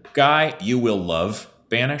Moon guy, you will love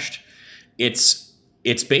Banished. It's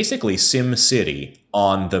basically Sim City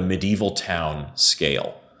on the medieval town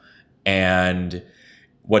scale. And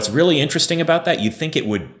what's really interesting about that, you'd think it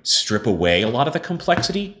would strip away a lot of the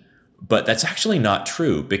complexity, but that's actually not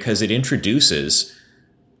true because it introduces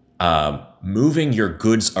moving your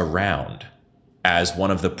goods around as one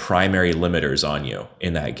of the primary limiters on you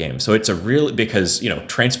in that game. So it's because,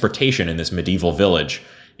 transportation in this medieval village,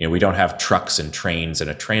 we don't have trucks and trains and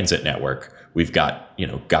a transit network. We've got,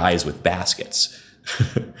 guys with baskets.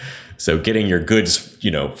 So getting your goods,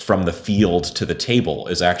 from the field to the table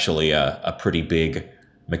is actually a pretty big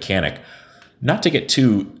mechanic. Not to get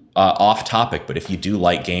too off topic, but if you do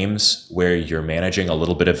like games where you're managing a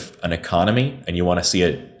little bit of an economy and you want to see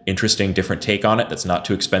an interesting, different take on it that's not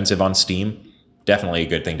too expensive on Steam, definitely a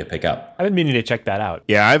good thing to pick up. I've been meaning to check that out.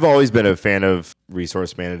 Yeah, I've always been a fan of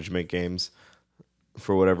resource management games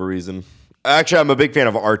for whatever reason. Actually, I'm a big fan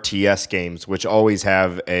of RTS games, which always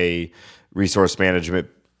have a resource management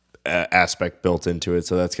aspect built into it.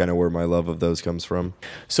 So that's kind of where my love of those comes from.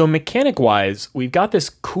 So mechanic-wise, we've got this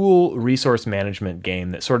cool resource management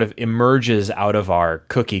game that sort of emerges out of our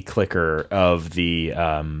cookie clicker of the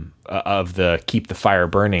keep the fire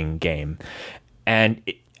burning game. And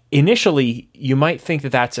initially, you might think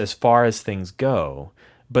that that's as far as things go,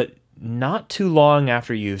 but not too long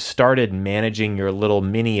after you've started managing your little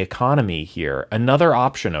mini economy here, another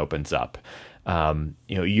option opens up.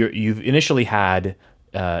 You've initially had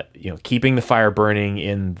keeping the fire burning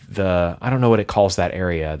in the, I don't know what it calls that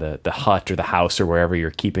area, the hut or the house or wherever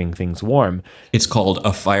you're keeping things warm. It's called a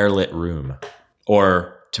firelit room,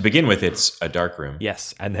 or to begin with, it's a dark room.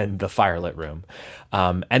 Yes, and then the firelit room.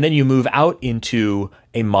 And then you move out into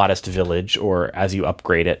a modest village, or as you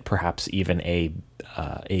upgrade it, perhaps even a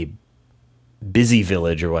busy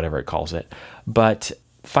village or whatever it calls it. But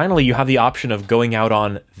finally, you have the option of going out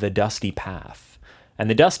on the Dusty Path. And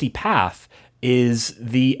the Dusty Path is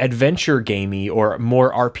the adventure gamey or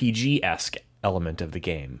more RPG-esque element of the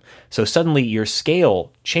game. So suddenly your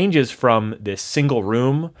scale changes from this single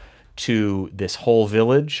room to this whole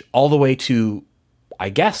village, all the way to, I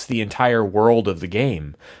guess, the entire world of the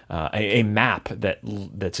game. A map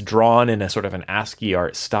that's drawn in a sort of an ASCII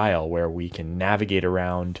art style where we can navigate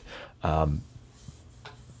around,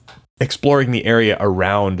 exploring the area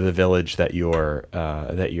around the village that you're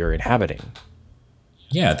inhabiting.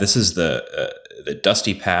 Yeah, this is the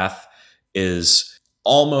Dusty Path is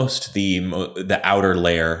almost the outer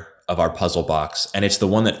layer of our puzzle box, and it's the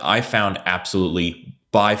one that I found absolutely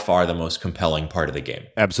by far the most compelling part of the game.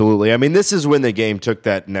 Absolutely. I mean, this is when the game took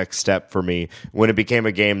that next step for me, when it became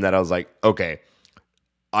a game that I was like, okay,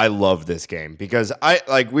 I love this game, because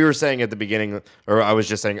like we were saying at the beginning, or I was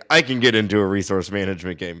just saying, I can get into a resource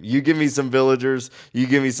management game. You give me some villagers, you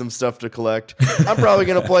give me some stuff to collect, I'm probably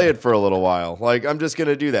going to play it for a little while. Like, I'm just going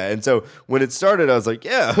to do that. And so when it started, I was like,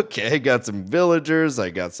 yeah, okay, I got some villagers,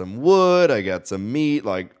 I got some wood, I got some meat,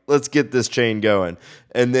 like, let's get this chain going.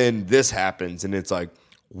 And then this happens, and it's like,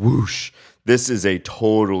 whoosh, this is a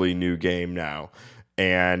totally new game now.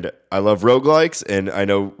 And I love roguelikes, and I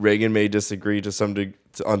know Reagan may disagree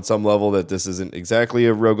on some level that this isn't exactly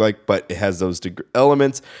a roguelike, but it has those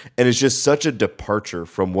elements, and it's just such a departure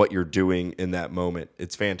from what you're doing in that moment.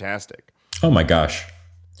 It's fantastic. Oh my gosh.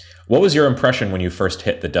 What was your impression when you first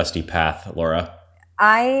hit the Dusty Path, Laura?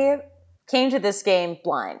 I came to this game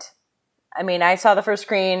blind. I mean, I saw the first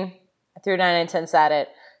screen, I threw 99 cents at it.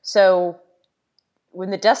 So when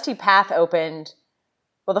the Dusty Path opened,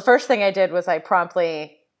 well, the first thing I did was I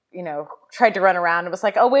promptly, tried to run around and was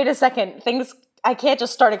like, oh, wait a second, I can't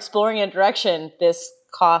just start exploring in a direction. This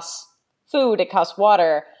costs food, it costs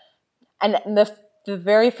water. And the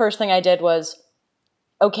very first thing I did was,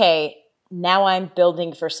 okay, now I'm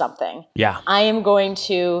building for something. Yeah. I am going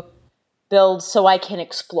to build so I can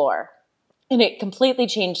explore. And it completely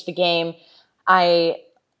changed the game. I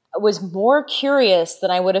was more curious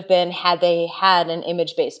than I would have been had they had an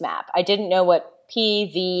image-based map. I didn't know what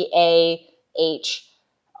P, V, A, H,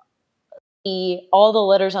 E, all the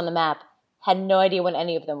letters on the map, had no idea what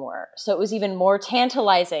any of them were. So it was even more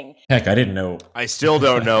tantalizing. Heck, I didn't know. I still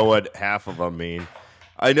don't know what half of them mean.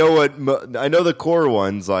 I know the core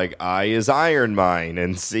ones, like I is iron mine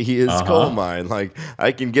and C is coal mine. Like,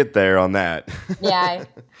 I can get there on that. Yeah,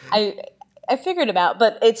 I figured it out,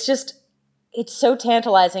 but it's so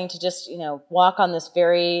tantalizing to just, walk on this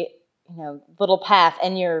very, little path,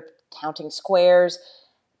 and you're counting squares.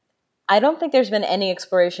 I don't think there's been any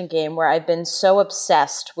exploration game where I've been so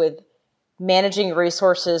obsessed with managing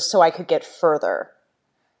resources so I could get further.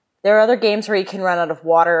 There are other games where you can run out of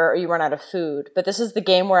water or you run out of food, but this is the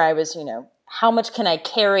game where I was, how much can I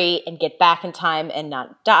carry and get back in time and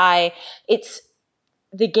not die?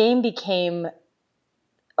 The game became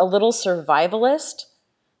a little survivalist.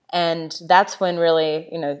 And that's when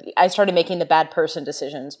really, I started making the bad person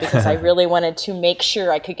decisions, because I really wanted to make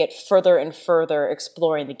sure I could get further and further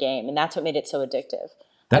exploring the game. And that's what made it so addictive.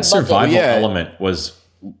 That survival element was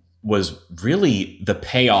really the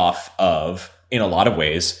payoff of, in a lot of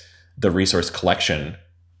ways, the resource collection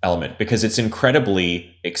element, because it's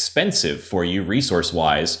incredibly expensive for you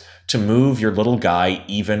resource-wise to move your little guy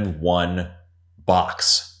even one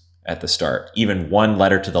box at the start, even one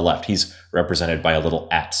letter to the left. He's represented by a little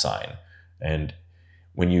 @ sign. And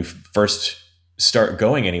when you first start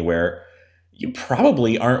going anywhere, you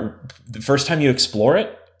probably aren't, the first time you explore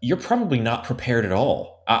it, you're probably not prepared at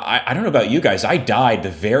all. I don't know about you guys. I died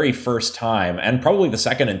the very first time, and probably the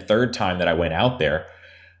second and third time that I went out there,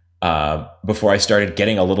 before I started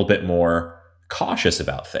getting a little bit more cautious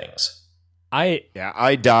about things. I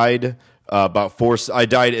died I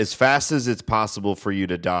died as fast as it's possible for you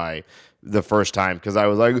to die the first time because I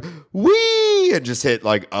was like, wee, and just hit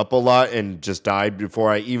like up a lot and just died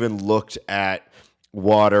before I even looked at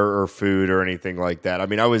water or food or anything like that. I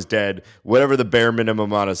mean, I was dead. Whatever the bare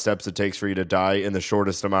minimum amount of steps it takes for you to die in the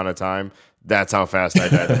shortest amount of time, that's how fast I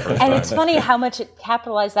died the first time. And it's funny how much it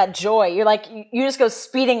capitalized that joy. You're like, you just go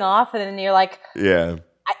speeding off, and then you're like, Yeah.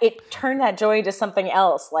 It turned that joy into something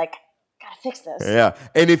else. Like, gotta fix this. Yeah.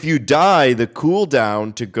 And if you die, the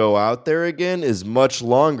cooldown to go out there again is much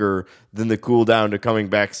longer than the cooldown to coming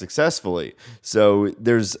back successfully. So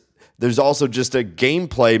there's also just a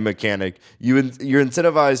gameplay mechanic. You're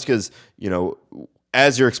incentivized because,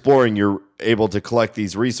 as you're exploring, you're able to collect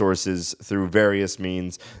these resources through various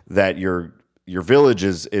means that your village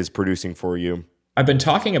is producing for you. I've been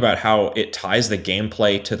talking about how it ties the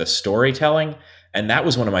gameplay to the storytelling, and that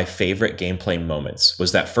was one of my favorite gameplay moments.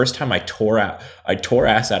 Was that first time I tore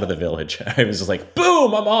ass out of the village. I was just like,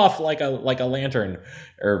 boom, I'm off like a lantern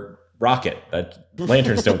or rocket.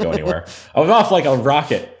 Lanterns don't go anywhere. I was off like a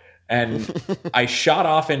rocket, and I shot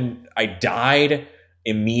off and I died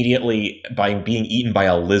immediately by being eaten by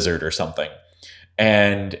a lizard or something.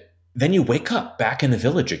 And then you wake up back in the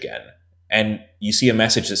village again, and you see a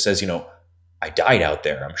message that says, I died out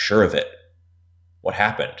there. I'm sure of it. What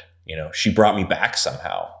happened? She brought me back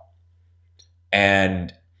somehow.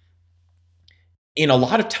 And in a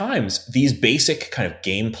lot of times, these basic kind of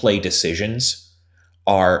gameplay decisions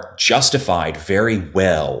are justified very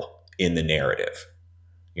well in the narrative.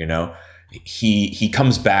 He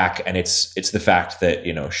comes back, and it's the fact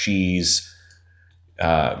that she's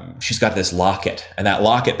got this locket, and that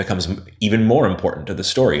locket becomes even more important to the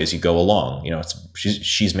story as you go along.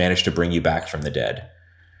 She's managed to bring you back from the dead,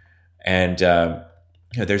 and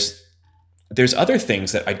there's other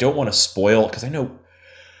things that I don't want to spoil because I know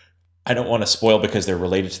I don't want to spoil because they're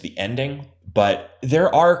related to the ending. But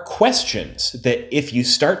there are questions that if you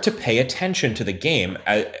start to pay attention to the game,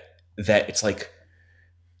 that it's like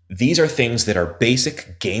these are things that are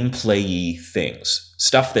basic gameplay-y things,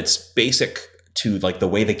 stuff that's basic to like the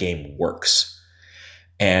way the game works.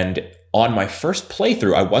 And on my first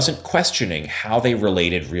playthrough, I wasn't questioning how they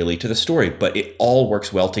related really to the story, but it all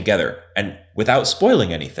works well together. And without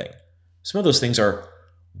spoiling anything, some of those things are,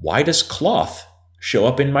 why does cloth show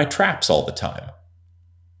up in my traps all the time?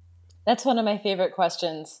 That's one of my favorite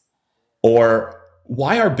questions. Or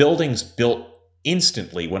why are buildings built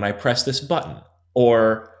instantly when I press this button?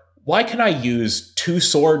 Or why can I use 2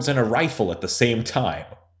 swords and a rifle at the same time?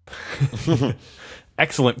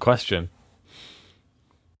 Excellent question.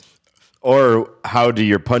 Or how do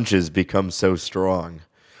your punches become so strong?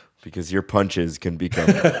 Because your punches can become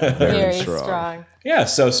very strong. Yeah,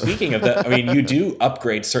 so speaking of that, I mean, you do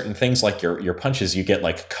upgrade certain things like your punches. You get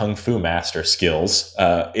like Kung Fu Master skills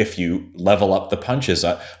if you level up the punches.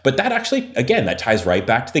 But that actually, again, that ties right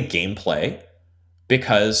back to the gameplay.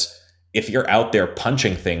 Because if you're out there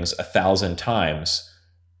punching things 1,000 times,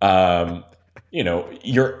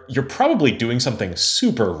 you're probably doing something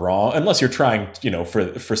super wrong, unless you're trying,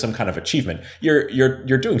 for some kind of achievement.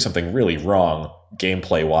 You're doing something really wrong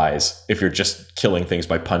gameplay wise if you're just killing things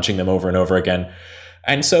by punching them over and over again.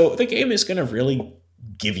 And so the game is going to really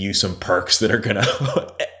give you some perks that are going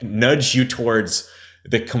to nudge you towards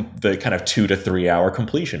the kind of 2 to 3 hour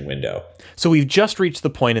completion window. So we've just reached the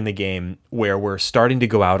point in the game where we're starting to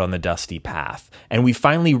go out on the dusty path, and we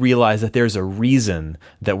finally realize that there's a reason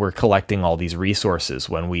that we're collecting all these resources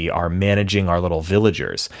when we are managing our little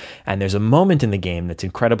villagers. And there's a moment in the game that's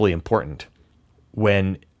incredibly important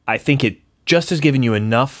when I think it just has given you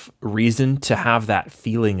enough reason to have that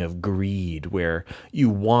feeling of greed where you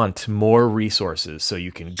want more resources so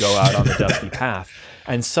you can go out on the dusty path.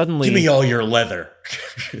 And suddenly... Give me all your leather.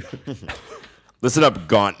 Listen up,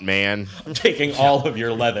 gaunt man. I'm taking all of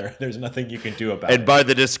your leather. There's nothing you can do about it. And by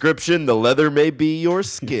the description, the leather may be your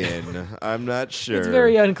skin. I'm not sure. It's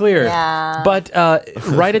very unclear. Yeah. But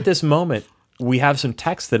right at this moment, we have some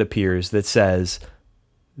text that appears that says,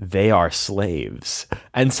 they are slaves.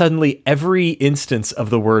 And suddenly every instance of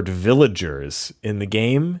the word villagers in the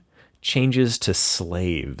game changes to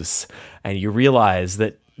slaves. And you realize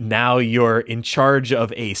that now you're in charge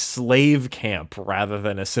of a slave camp rather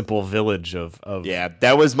than a simple village of... Yeah,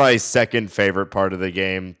 that was my second favorite part of the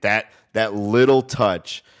game. That little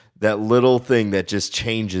touch, that little thing that just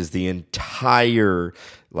changes the entire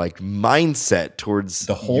mindset towards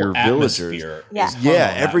the whole your villagers. Atmosphere.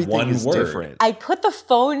 Yeah, everything is different. I put the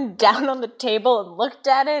phone down on the table and looked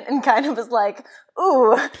at it and kind of was like,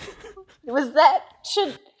 ooh, was that...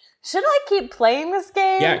 Should I keep playing this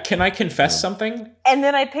game? Yeah, can I confess something? And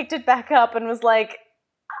then I picked it back up and was like,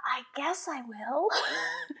 I guess I will.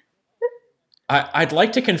 I'd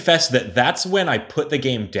like to confess that that's when I put the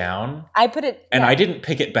game down. I put it, and I didn't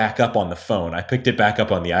pick it back up on the phone. I picked it back up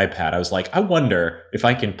on the iPad. I was like, I wonder if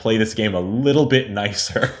I can play this game a little bit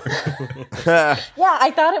nicer. Yeah,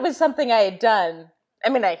 I thought it was something I had done. I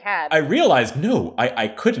mean, I had. I realized, no, I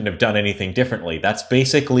couldn't have done anything differently. That's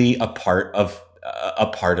basically a part of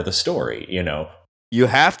the story, you know. You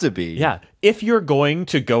have to be. Yeah. If you're going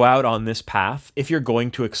to go out on this path, if you're going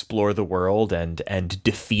to explore the world and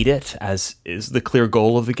defeat it, as is the clear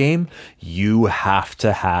goal of the game, you have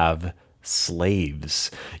to have slaves.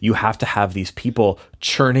 You have to have these people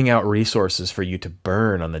churning out resources for you to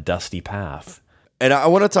burn on the dusty path. And I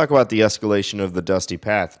want to talk about the escalation of the dusty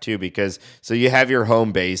path too, because so you have your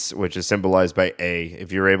home base, which is symbolized by A.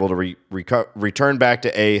 If you're able to return back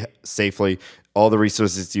to A safely, all the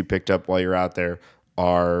resources you picked up while you're out there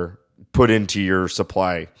are put into your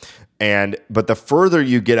supply. But the further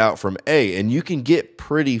you get out from A, and you can get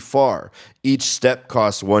pretty far, each step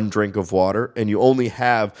costs 1 drink of water, and you only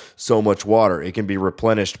have so much water. It can be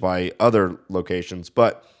replenished by other locations,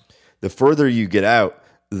 but the further you get out,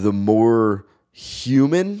 the more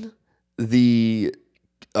human the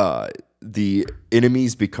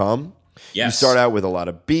enemies become. Yes. You start out with a lot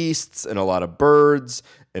of beasts and a lot of birds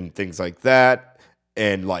and things like that,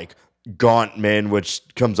 and like gaunt men, which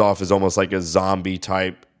comes off as almost like a zombie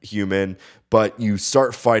type human. But you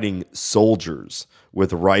start fighting soldiers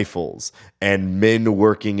with rifles and men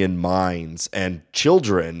working in mines and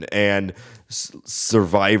children and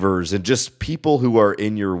survivors and just people who are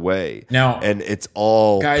in your way. Now, and it's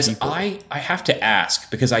all guys, people. I have to ask,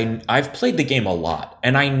 because I've played the game a lot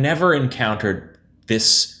and I never encountered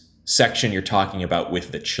this section you're talking about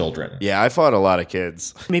with the children. Yeah, I fought a lot of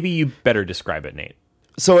kids. Maybe you better describe it, Nate.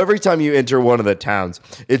 So every time you enter one of the towns,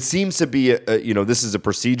 it seems to be, this is a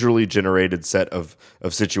procedurally generated set of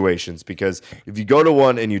situations, because if you go to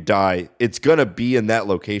one and you die, it's going to be in that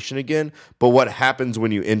location again. But what happens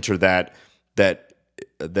when you enter that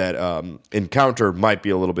encounter might be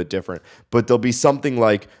a little bit different. But there'll be something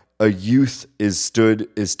like a youth is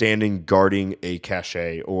standing guarding a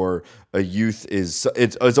cache, or a youth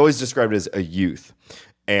it's always described as a youth.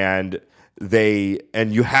 And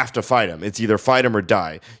you have to fight them. It's either fight them or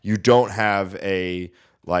die. You don't have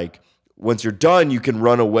once you're done, you can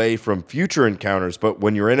run away from future encounters, but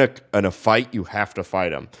when you're in a fight, you have to fight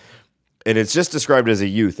them. And it's just described as a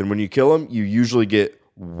youth. And when you kill them, you usually get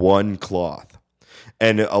 1 cloth.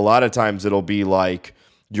 And a lot of times it'll be like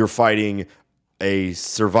you're fighting a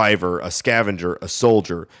survivor, a scavenger, a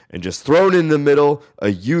soldier, and just thrown in the middle, a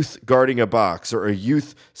youth guarding a box, or a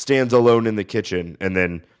youth stands alone in the kitchen, and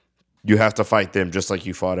then you have to fight them just like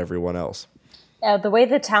you fought everyone else. The way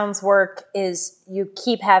the towns work is you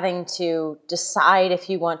keep having to decide if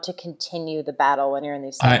you want to continue the battle when you're in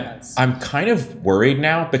these settlements. I'm kind of worried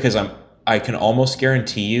now, because I can almost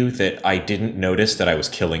guarantee you that I didn't notice that I was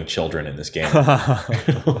killing children in this game.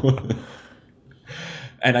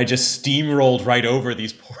 And I just steamrolled right over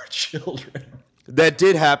these poor children. That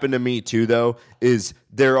did happen to me too, though, is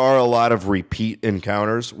there are a lot of repeat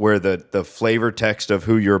encounters where the flavor text of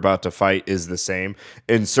who you're about to fight is the same.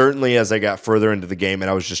 And certainly as I got further into the game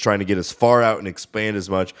and I was just trying to get as far out and expand as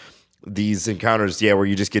much, these encounters, where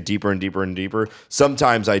you just get deeper and deeper and deeper.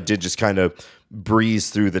 Sometimes I did just kind of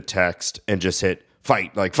breeze through the text and just hit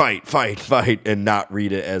fight, like fight, and not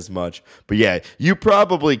read it as much. But yeah, you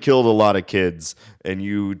probably killed a lot of kids and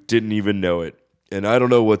you didn't even know it. And I don't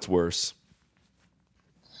know what's worse.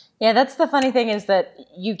 Yeah, that's the funny thing, is that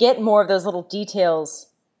you get more of those little details.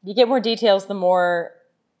 You get more details the more,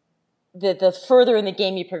 the further in the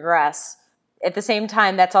game you progress. At the same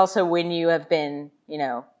time, that's also when you have been,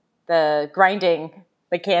 the grinding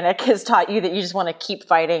mechanic has taught you that you just want to keep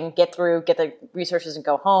fighting, get through, get the resources and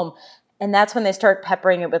go home. And that's when they start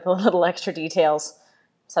peppering it with a little extra details.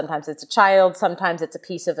 Sometimes it's a child, sometimes it's a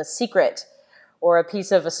piece of a secret or a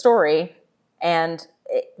piece of a story. And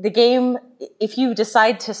the game, if you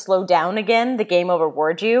decide to slow down again, the game will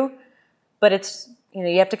reward you. But it's,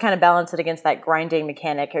 you have to kind of balance it against that grinding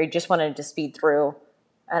mechanic, or you just want to speed through.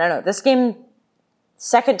 I don't know. This game,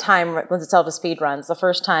 second time lends itself to speed runs. The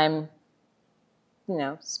first time,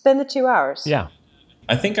 spend the 2 hours. Yeah.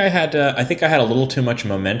 I think I had a little too much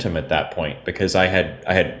momentum at that point, because I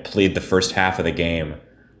had played the first half of the game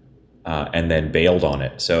and then bailed on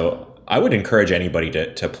it. So I would encourage anybody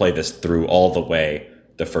to play this through all the way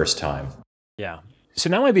the first time. Yeah. So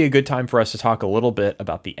now might be a good time for us to talk a little bit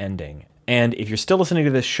about the ending. And if you're still listening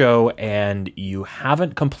to this show and you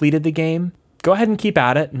haven't completed the game, go ahead and keep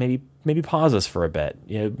at it. Maybe pause us for a bit.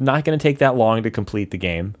 Not going to take that long to complete the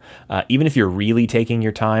game. Even if you're really taking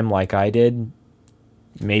your time like I did,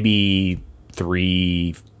 maybe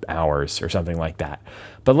 3 hours or something like that.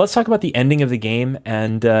 But let's talk about the ending of the game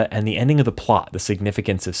and the ending of the plot, the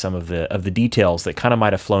significance of some of the details that kind of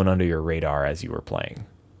might have flown under your radar as you were playing.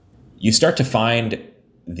 You start to find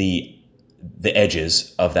the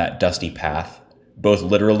edges of that dusty path, both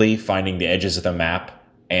literally finding the edges of the map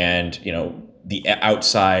and, the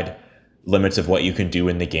outside limits of what you can do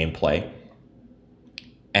in the gameplay.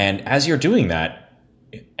 And as you're doing that,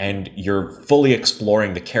 and you're fully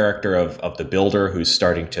exploring the character of the builder who's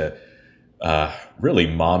starting to really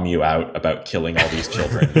mom you out about killing all these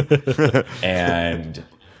children, and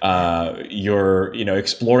you're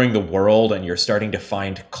exploring the world, and you're starting to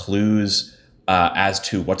find clues as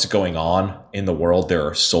to what's going on in the world. There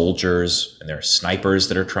are soldiers and there are snipers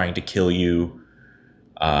that are trying to kill you.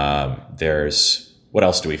 What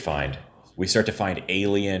else do we find? We start to find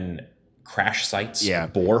alien crash sites,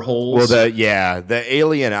 boreholes. Well, the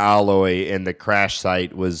alien alloy in the crash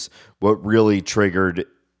site was what really triggered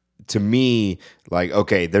to me, like,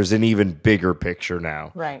 okay, there's an even bigger picture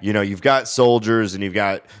now. Right. You've got soldiers and you've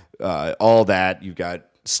got all that. You've got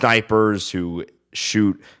snipers who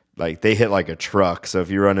shoot, like, they hit like a truck. So if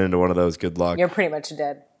you run into one of those, good luck. You're pretty much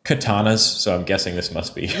dead. Katanas, so I'm guessing this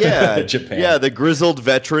must be Japan. Yeah, the grizzled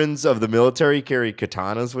veterans of the military carry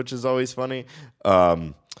katanas, which is always funny.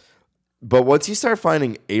 But once you start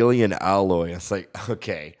finding alien alloy, it's like,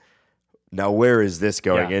 okay, now where is this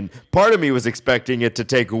going? Yeah. And part of me was expecting it to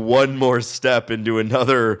take one more step into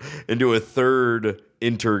a third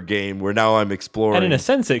intergame where now I'm exploring. And in a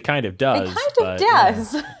sense, it kind of does. It kind of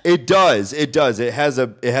does. Yeah. It does. It has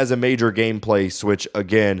a major gameplay switch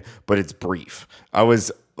again, but it's brief. I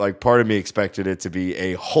was like, part of me expected it to be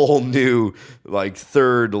a whole new, like,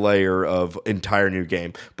 third layer of entire new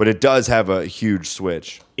game, but it does have a huge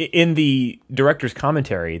switch. In the director's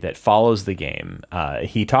commentary that follows the game,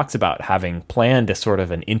 he talks about having planned a sort of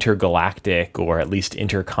an intergalactic or at least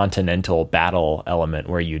intercontinental battle element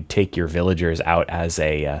where you'd take your villagers out as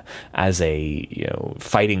a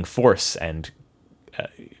fighting force and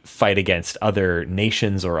fight against other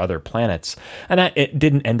nations or other planets. And it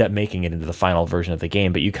didn't end up making it into the final version of the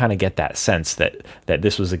game, but you kind of get that sense that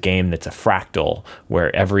this was a game that's a fractal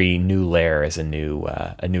where every new layer is a new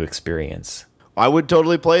experience. I would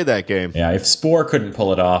totally play that game. Yeah, if Spore couldn't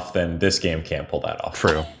pull it off, then this game can't pull that off.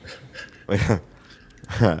 True.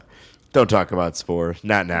 Don't talk about Spore.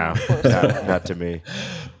 Not now. Not to me.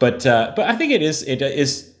 But I think it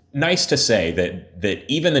is nice to say that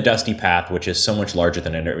even the Dusty Path, which is so much larger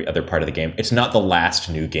than every other part of the game, it's not the last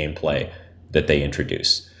new gameplay that they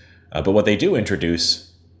introduce. But what they do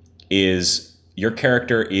introduce is your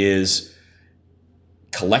character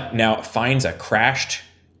finds a crashed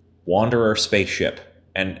Wanderer spaceship.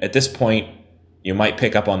 And at this point, you might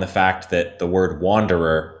pick up on the fact that the word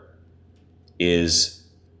Wanderer is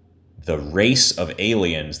the race of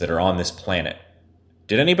aliens that are on this planet.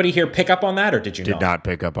 Did anybody here pick up on that, or did you Did not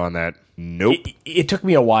pick up on that. Nope. It took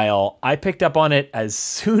me a while. I picked up on it as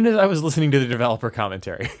soon as I was listening to the developer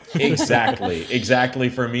commentary. Exactly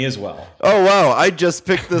for me as well. Oh, wow. I just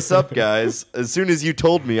picked this up, guys. As soon as you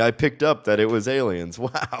told me, I picked up that it was aliens.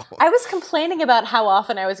 Wow. I was complaining about how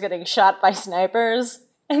often I was getting shot by snipers,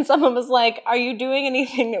 and someone was like, "Are you doing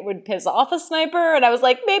anything that would piss off a sniper?" And I was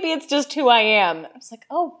like, "Maybe it's just who I am." I was like,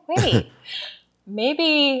 "Oh, wait.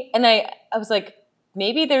 Maybe," and I was like,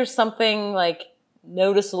 maybe there's something like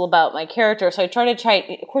noticeable about my character. So I tried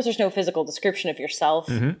of course there's no physical description of yourself.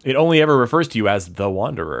 Mm-hmm. It only ever refers to you as the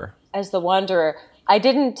Wanderer. As the Wanderer. I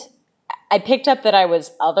picked up that I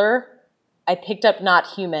was other. I picked up not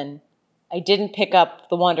human. I didn't pick up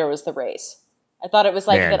the Wanderer was the race. I thought it was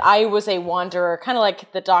like that I was a wanderer, kind of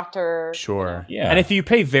like the Doctor. Sure. Yeah. And if you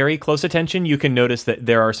pay very close attention, you can notice that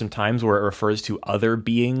there are some times where it refers to other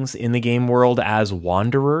beings in the game world as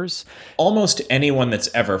wanderers. Almost anyone that's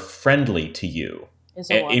ever friendly to you. Is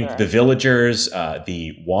a wanderer. The villagers,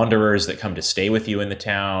 the wanderers that come to stay with you in the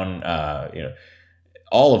town,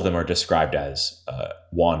 all of them are described as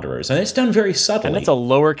wanderers. And it's done very subtly. And that's a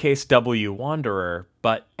lowercase w, wanderer,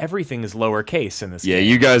 but everything is lowercase in this game. Yeah,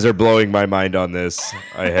 you guys are blowing my mind on this.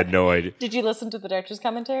 I had no idea. Did you listen to the director's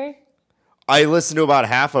commentary? I listened to about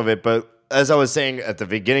half of it, but as I was saying at the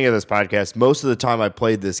beginning of this podcast, most of the time I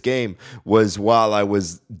played this game was while I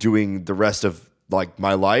was doing the rest of like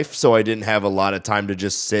my life, so I didn't have a lot of time to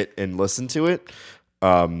just sit and listen to it.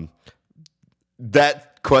 That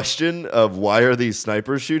question of why are these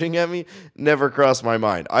snipers shooting at me never crossed my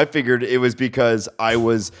mind. I figured it was because I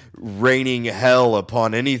was raining hell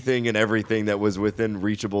upon anything and everything that was within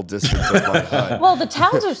reachable distance of my hut. Well, the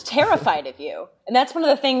towns are terrified of you. And that's one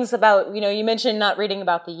of the things about, you mentioned not reading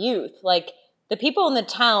about the youth. Like, the people in the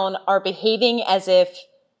town are behaving as if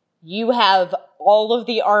you have all of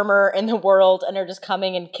the armor in the world and are just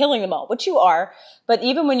coming and killing them all, which you are. But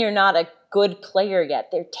even when you're not a good player yet,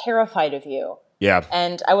 they're terrified of you. Yeah.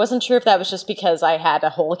 And I wasn't sure if that was just because I had a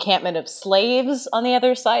whole encampment of slaves on the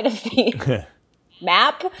other side of the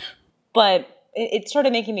map, but it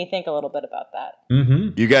started making me think a little bit about that.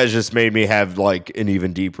 Mm-hmm. You guys just made me have like an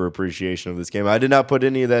even deeper appreciation of this game. I did not put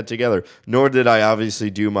any of that together, nor did I obviously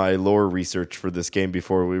do my lore research for this game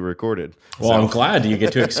before we recorded. Well, I'm glad you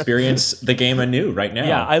get to experience the game anew right now.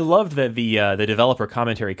 Yeah, I loved that the developer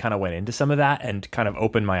commentary kind of went into some of that and kind of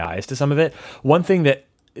opened my eyes to some of it. One thing that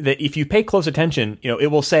if you pay close attention, it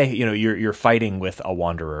will say, you're fighting with a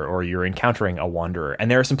wanderer or you're encountering a wanderer. And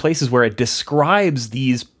there are some places where it describes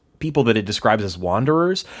these people that it describes as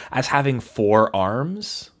wanderers as having 4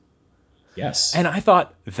 arms. Yes. And I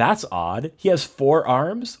thought, that's odd. He has 4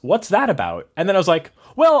 arms? What's that about? And then I was like,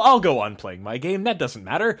 well, I'll go on playing my game. That doesn't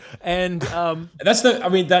matter. And that's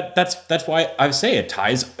why I say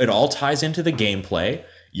it all ties into the gameplay.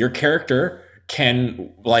 Your character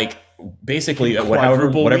can basically whatever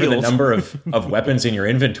the number of weapons in your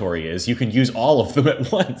inventory is, you can use all of them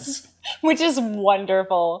at once. Which is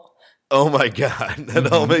wonderful. Oh my God,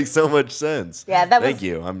 that all makes so much sense. Yeah, Thank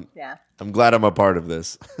you. I'm glad I'm a part of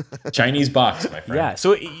this. Chinese box, my friend. Yeah.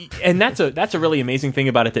 So, and that's a really amazing thing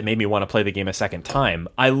about it that made me want to play the game a second time.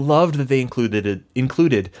 I loved that they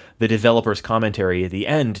included the developer's commentary at the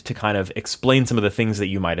end to kind of explain some of the things that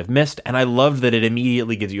you might have missed, and I loved that it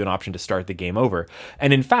immediately gives you an option to start the game over,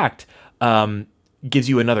 and in fact, gives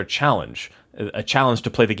you another challenge. A challenge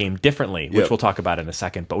to play the game differently, which we'll talk about in a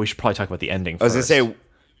second. But we should probably talk about the ending first. I was going to say,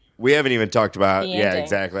 we haven't even talked about... The yeah, ending.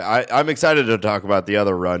 exactly. I'm excited to talk about the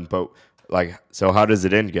other run, but so how does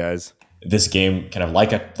it end, guys? This game kind of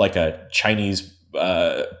like a Chinese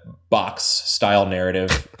box style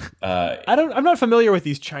narrative. I'm not familiar with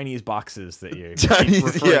these Chinese boxes that you keep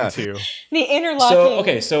referring to. The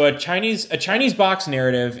interlocking. So a Chinese box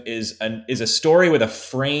narrative is a story with a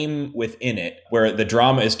frame within it, where the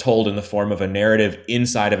drama is told in the form of a narrative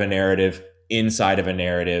inside of a narrative inside of a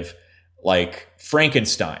narrative, like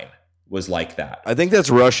Frankenstein was like that. I think that's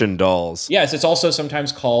Russian dolls. Yes, it's also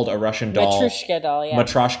sometimes called a Russian doll. Matryoshka doll, yeah.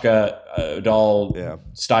 Matryoshka doll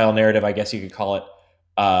style narrative, I guess you could call it.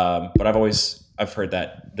 But I've heard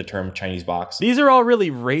that the term Chinese box. These are all really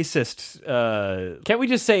racist. Can't we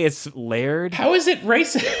just say it's layered? How is it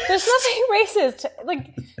racist? There's nothing racist.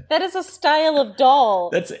 That is a style of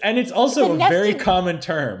doll. And it's also It's a very nested- common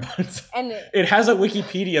term. And It has a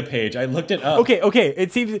Wikipedia page. I looked it up. Okay.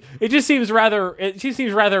 It just seems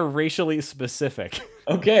rather racially specific.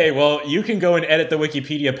 Okay, well, you can go and edit the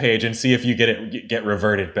Wikipedia page and see if you get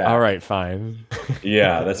reverted back. All right, fine.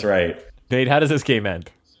 Yeah, that's right. Nate, how does this game end?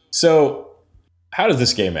 So, how does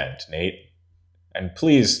this game end, Nate? And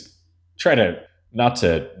please try not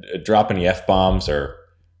to drop any F-bombs or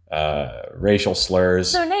racial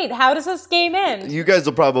slurs. so, Nate, how does this game end? You guys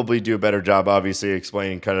will probably do a better job, obviously,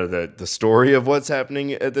 explaining kind of the story of what's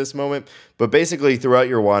happening at this moment. But basically, throughout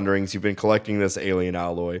your wanderings, you've been collecting this alien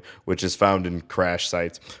alloy, which is found in crash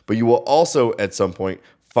sites. But you will also, at some point,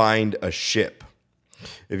 find a ship.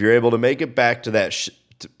 If you're able to make it back to that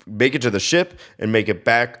make it to the ship and make it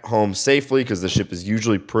back home safely, because the ship is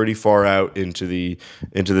usually pretty far out into the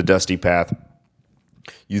dusty path,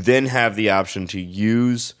 you then have the option to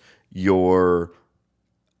use the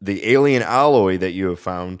alien alloy that you have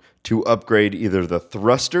found to upgrade either the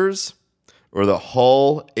thrusters or the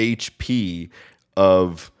hull HP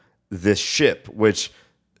of this ship, which,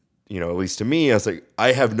 at least to me, I was like,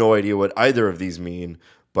 I have no idea what either of these mean,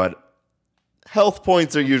 but health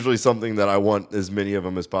points are usually something that I want as many of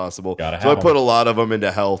them as possible. So I put a lot of them into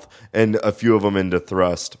health and a few of them into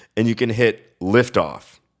thrust. And you can hit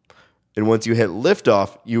liftoff. And once you hit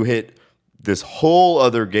liftoff, you hit this whole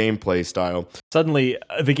other gameplay style. Suddenly,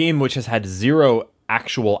 the game, which has had 0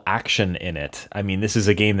 actual action in it. I mean, this is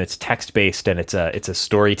a game that's text-based, and it's a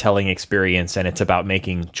storytelling experience, and it's about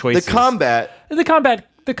making choices.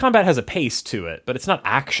 The combat has a pace to it, but it's not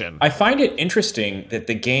action. I find it interesting that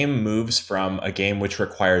the game moves from a game which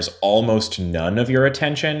requires almost none of your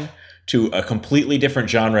attention to a completely different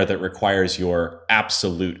genre that requires your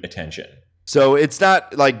absolute attention. So it's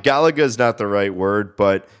not like Galaga is not the right word,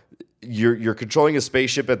 but you're controlling a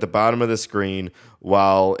spaceship at the bottom of the screen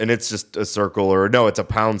and it's just a circle, it's a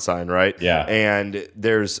pound sign, right? Yeah. And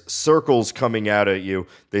there's circles coming out at you.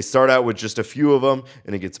 They start out with just a few of them,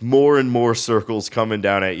 and it gets more and more circles coming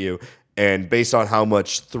down at you. And based on how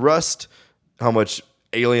much thrust, how much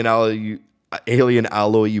alien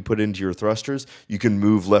alloy you put into your thrusters, you can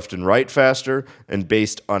move left and right faster. And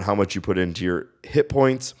based on how much you put into your hit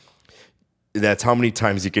points, that's how many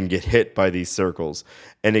times you can get hit by these circles.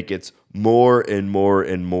 And it gets more and more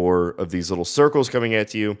and more of these little circles coming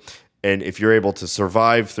at you. And if you're able to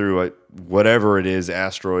survive through whatever it is,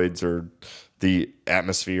 asteroids or the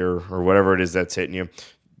atmosphere or whatever it is that's hitting you,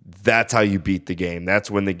 that's how you beat the game.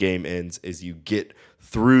 That's when the game ends, is you get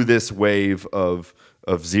through this wave of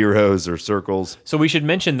zeros or circles. So we should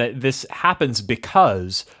mention that this happens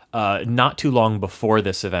because not too long before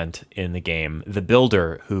this event in the game, the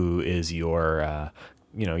builder, who is your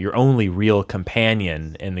only real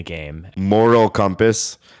companion in the game, moral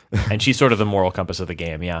compass, and she's sort of the moral compass of the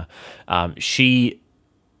game. Yeah, she,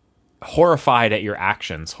 horrified at your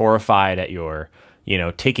actions, horrified at your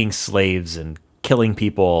taking slaves and killing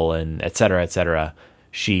people and et cetera,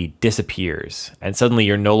 she disappears, and suddenly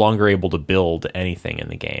you're no longer able to build anything in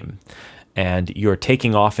the game. And you're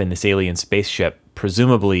taking off in this alien spaceship,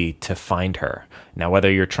 presumably to find her. Now,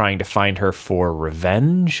 whether you're trying to find her for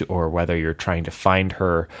revenge or whether you're trying to find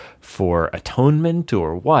her for atonement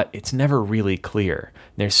or what, it's never really clear.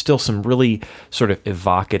 There's still some really sort of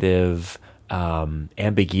evocative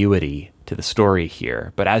ambiguity to the story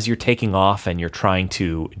here. But as you're taking off and you're trying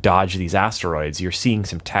to dodge these asteroids, you're seeing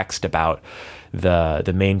some text about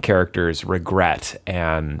the main character's regret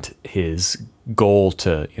and his goal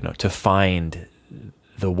to find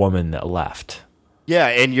the woman that left. Yeah,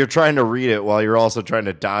 and you're trying to read it while you're also trying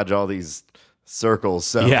to dodge all these circles.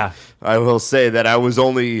 So yeah. I will say that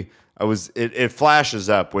it flashes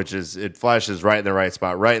up, it flashes right in the right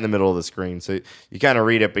spot, right in the middle of the screen. So you kind of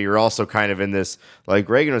read it, but you're also kind of in this, like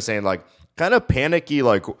Reagan was saying, like kind of panicky,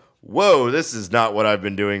 like, whoa, this is not what I've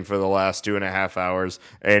been doing for the last 2.5 hours.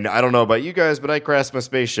 And I don't know about you guys, but I crashed my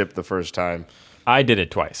spaceship the first time. I did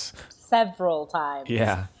it twice. Several times.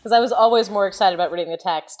 Yeah. Because I was always more excited about reading the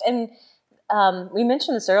text. And we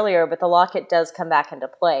mentioned this earlier, but the locket does come back into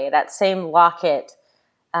play. That same locket,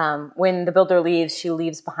 when the builder leaves, she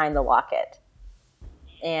leaves behind the locket.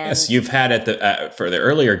 And yes, you've had for the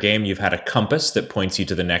earlier game, you've had a compass that points you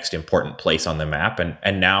to the next important place on the map,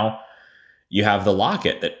 and now you have the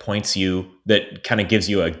locket that that kind of gives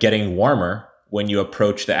you a getting warmer when you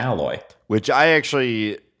approach the alloy. Which I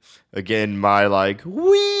actually, again, my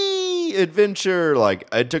wee adventure,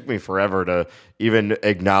 it took me forever to even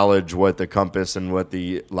acknowledge what the compass and what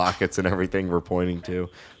the lockets and everything were pointing to.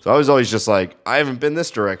 So I was always just like, I haven't been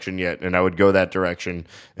this direction yet. And I would go that direction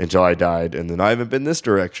until I died. And then I haven't been this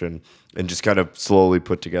direction, and just kind of slowly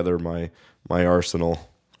put together my arsenal.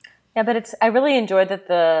 Yeah, but I really enjoyed that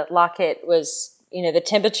the locket was, the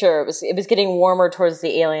temperature, it was getting warmer towards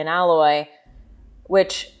the alien alloy,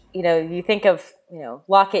 which, you think of,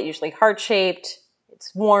 locket usually heart-shaped,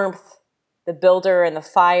 it's warmth, the builder and the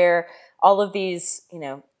fire, all of these,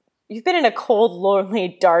 you've been in a cold,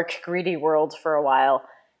 lonely, dark, greedy world for a while.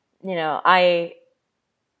 I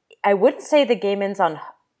wouldn't say the game ends on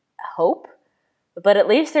hope, but at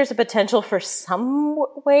least there's a potential for some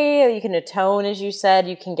way you can atone, as you said,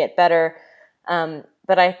 you can get better.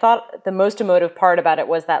 But I thought the most emotive part about it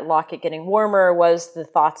was that locket getting warmer, was the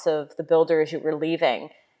thoughts of the builder as you were leaving.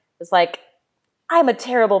 It's like, I'm a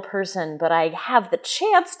terrible person, but I have the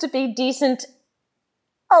chance to be decent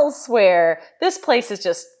elsewhere. This place is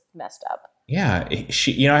just messed up. Yeah,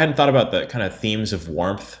 I hadn't thought about the kind of themes of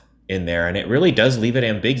warmth in there, and it really does leave it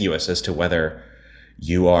ambiguous as to whether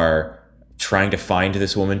you are trying to find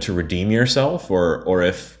this woman to redeem yourself, or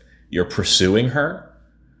if you're pursuing her.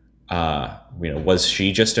 Was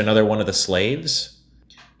she just another one of the slaves?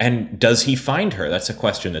 And does he find her? That's a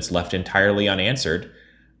question that's left entirely unanswered.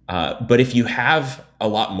 But if you have a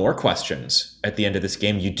lot more questions at the end of this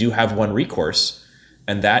game, you do have one recourse,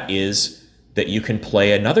 and that is that you can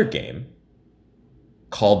play another game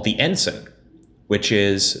called The Ensign, which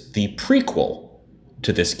is the prequel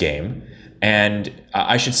to this game. And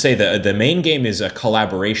I should say the main game is a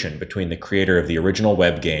collaboration between the creator of the original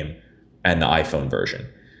web game and the iPhone version.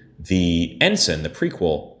 The Ensign, the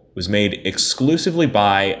prequel, was made exclusively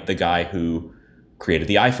by the guy who created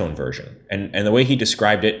the iPhone version. And the way he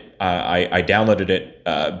described it, I downloaded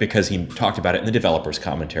it because he talked about it in the developer's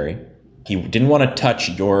commentary. He didn't want to touch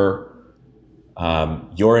your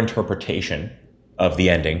interpretation of the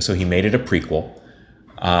ending, so he made it a prequel.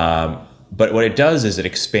 But what it does is it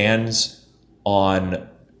expands on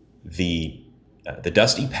the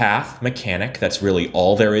Dusty Path mechanic. That's really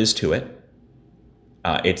all there is to it.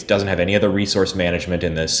 It doesn't have any other resource management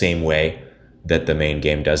in the same way that the main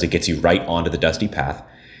game does. It gets you right onto the Dusty Path.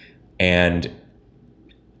 And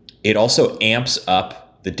it also amps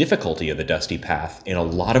up the difficulty of the Dusty Path in a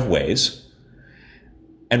lot of ways.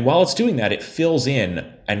 And while it's doing that, it fills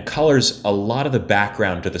in and colors a lot of the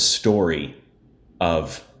background to the story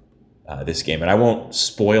of this game. And I won't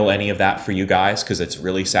spoil any of that for you guys because it's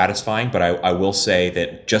really satisfying. But I will say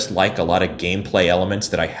that just like a lot of gameplay elements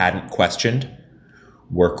that I hadn't questioned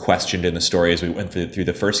were questioned in the story as we went through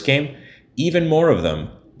the first game, even more of them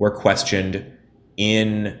were questioned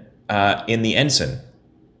in the Ensign.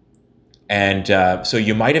 And so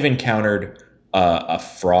you might have encountered a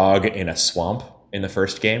frog in a swamp in the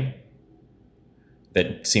first game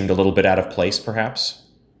that seemed a little bit out of place, perhaps.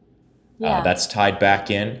 Yeah. That's tied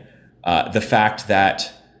back in. The fact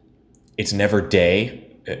that it's never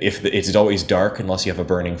day, it's always dark unless you have a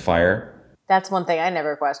burning fire. That's one thing I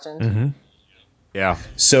never questioned. Mm-hmm. Yeah.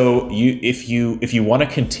 So if you want to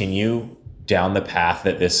continue down the path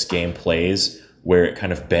that this game plays, where it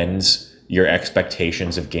kind of bends your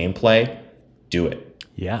expectations of gameplay, do it.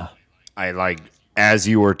 Yeah. As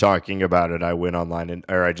you were talking about it, I went online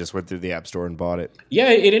or I just went through the App Store and bought it. Yeah,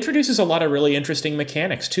 it introduces a lot of really interesting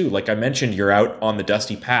mechanics too. Like I mentioned, you're out on the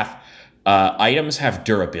dusty path. Items have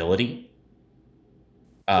durability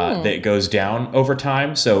that goes down over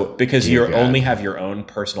time. So because you only have your own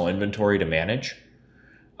personal inventory to manage,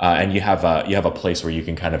 and you have a place where you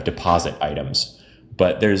can kind of deposit items.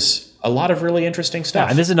 But there's a lot of really interesting stuff. Yeah,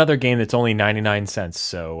 and this is another game that's only 99 cents.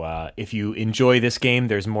 So if you enjoy this game,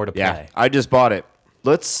 there's more to play. Yeah, I just bought it.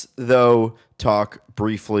 Let's, though, talk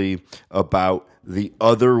briefly about the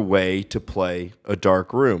other way to play a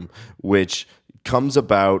dark room, which comes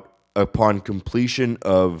about upon completion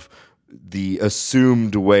of the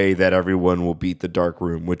assumed way that everyone will beat the dark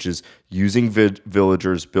room, which is using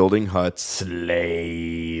villagers, building huts,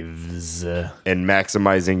 slaves, and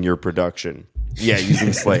maximizing your production. Yeah,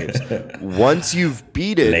 using slaves. Once you've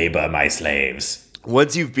beat it... Labor my slaves.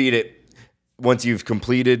 Once you've beat it, once you've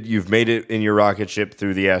completed, you've made it in your rocket ship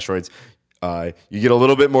through the asteroids, you get a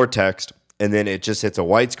little bit more text, and then it just hits a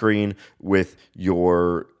white screen with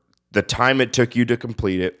the time it took you to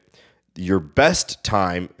complete it, your best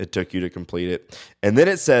time it took you to complete it, and then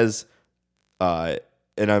it says, and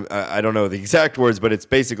I don't know the exact words, but it's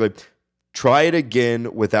basically, try it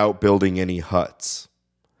again without building any huts.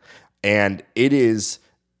 And it is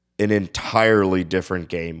an entirely different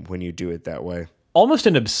game when you do it that way. Almost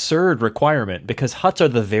an absurd requirement, because huts are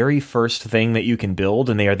the very first thing that you can build,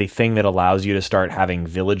 and they are the thing that allows you to start having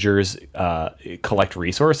villagers collect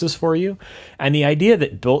resources for you. And the idea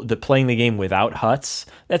that playing the game without huts,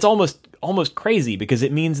 that's almost crazy, because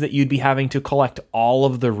it means that you'd be having to collect all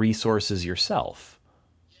of the resources yourself.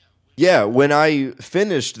 Yeah, when I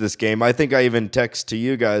finished this game, I think I even texted to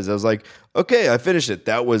you guys. I was like, okay, I finished it.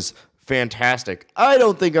 That was fantastic. I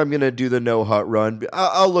don't think I'm going to do the no hut run.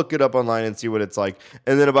 I'll look it up online and see what it's like.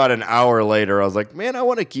 And then about an hour later, I was like, man, I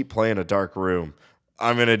want to keep playing a dark room.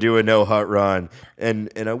 I'm going to do a no hut run.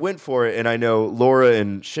 And I went for it. And I know Laura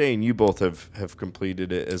and Shane, you both have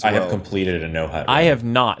completed it as well. I have completed a no hut run. I have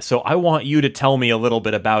not. So I want you to tell me a little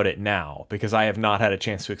bit about it now, because I have not had a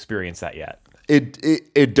chance to experience that yet.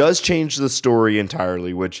 It does change the story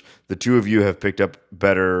entirely, which the two of you have picked up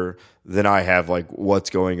better than I have, like what's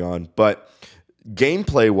going on. But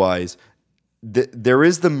gameplay-wise, there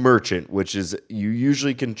is the merchant, which is you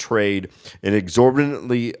usually can trade an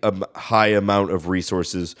exorbitantly high amount of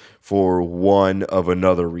resources for one of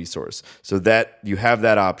another resource. So that you have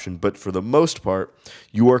that option. But for the most part,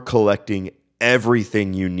 you are collecting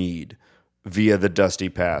everything you need via the dusty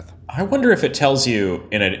path. I wonder if it tells you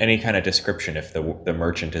in any kind of description if the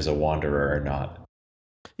merchant is a wanderer or not.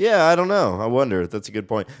 Yeah, I don't know. I wonder. That's a good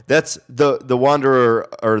point. That's the wanderer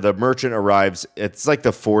or the merchant arrives. It's like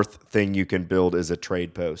the fourth thing you can build is a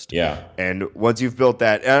trade post. Yeah. And once you've built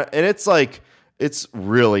that, and it's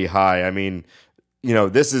really high. I mean,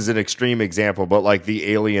 this is an extreme example, but like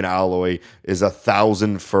the alien alloy is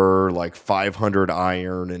 1,000 fur, like 500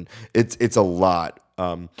 iron, and it's a lot.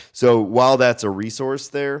 So while that's a resource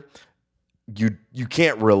there, you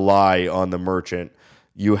can't rely on the merchant.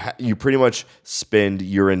 You pretty much spend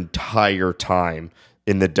your entire time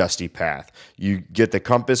in the dusty path. You get the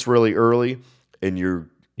compass really early, and you're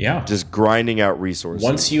just grinding out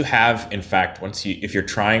resources. If you're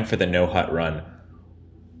trying for the no hut run,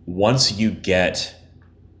 once you get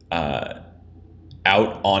out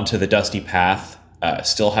onto the dusty path,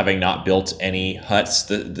 still having not built any huts,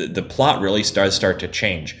 the plot really does start to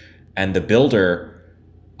change, and the builder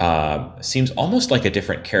seems almost like a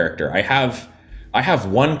different character. I have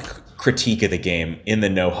one critique of the game in the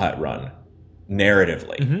no hut run,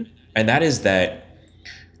 narratively, and that is that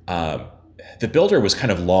the builder was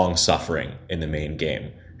kind of long suffering in the main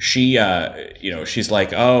game. She's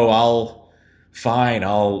like, oh, I'll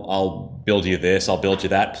build you this, I'll build you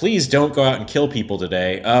that. Please don't go out and kill people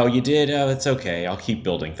today. Oh, you did? Oh, it's okay. I'll keep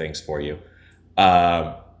building things for you.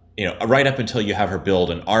 right up until you have her build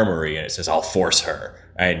an armory and it says, I'll force her.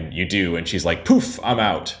 And you do. And she's like, poof, I'm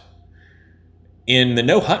out. In the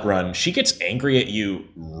No Hut Run, she gets angry at you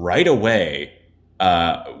right away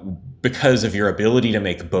because of your ability to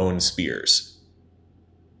make bone spears.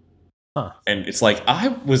 Huh. And it's like,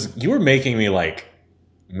 you were making me like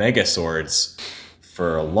mega swords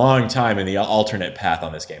for a long time in the alternate path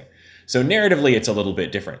on this game. So narratively, it's a little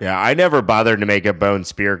bit different. Yeah, I never bothered to make a bone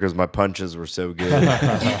spear because my punches were so good.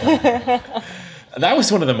 That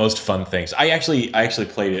was one of the most fun things. I actually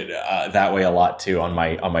played it that way a lot too on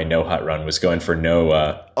my No Hut Run. Was going for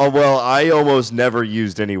no. Oh well, I almost never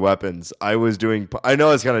used any weapons. I was doing. I know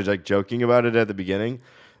I was kind of like joking about it at the beginning,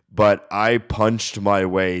 but I punched my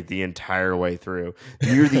way the entire way through.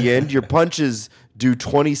 Near the end, your punches do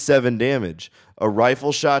 27 damage. A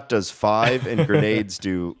rifle shot does 5, and grenades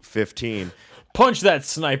do 15. Punch that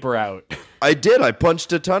sniper out. I did. I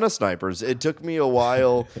punched a ton of snipers. It took me a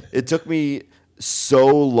while. It took me so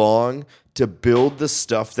long to build the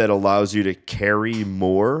stuff that allows you to carry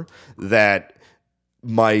more that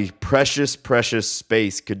my precious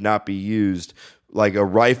space could not be used. Like a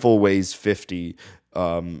rifle weighs 50,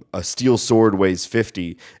 a steel sword weighs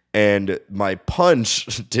 50, and my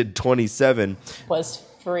punch did 27. Was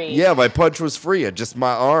free. Yeah, my punch was free. Just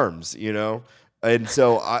my arms, And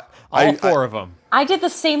so All four of them. I did the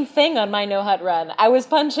same thing on my No Hut Run. I was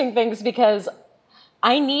punching things because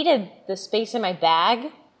I needed the space in my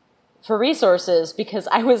bag for resources because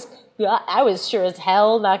I was sure as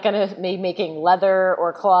hell not going to be making leather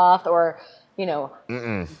or cloth or,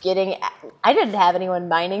 getting... I didn't have anyone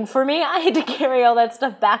mining for me. I had to carry all that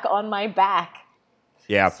stuff back on my back.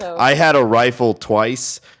 Yeah, So. I had a rifle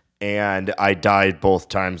twice, and I died both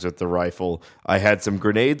times with the rifle. I had some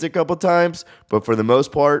grenades a couple times, but for the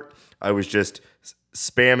most part, I was just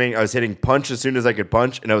spamming. I was hitting punch as soon as I could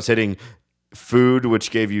punch, and I was hitting food,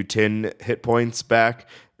 which gave you 10 hit points back.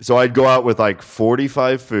 So I'd go out with like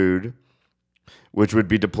 45 food, which would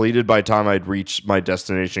be depleted by the time I'd reach my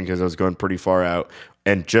destination because I was going pretty far out,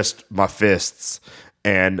 and just my fists.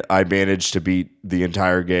 And I managed to beat the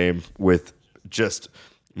entire game with just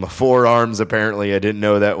my forearms. Apparently, I didn't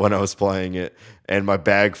know that when I was playing it, and my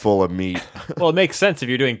bag full of meat. Well, it makes sense if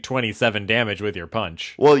you're doing 27 damage with your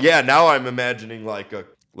punch. Well, yeah, now I'm imagining like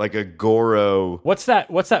a Goro. What's that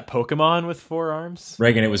Pokemon with 4 arms?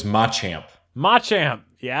 Reagan, it was Machamp. Machamp,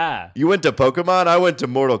 yeah. You went to Pokemon? I went to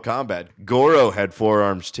Mortal Kombat. Goro had 4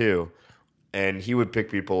 arms too, and he would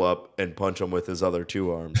pick people up and punch them with his other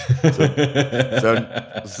 2 arms.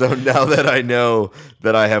 So now that I know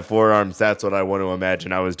that I have 4 arms, that's what I want to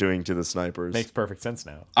imagine I was doing to the snipers. Makes perfect sense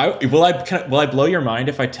now. Will I blow your mind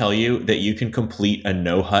if I tell you that you can complete a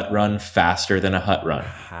No Hut Run faster than a Hut Run?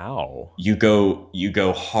 How? You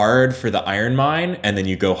go hard for the iron mine, and then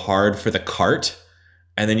you go hard for the cart,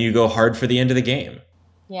 and then you go hard for the end of the game.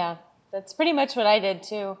 Yeah, that's pretty much what I did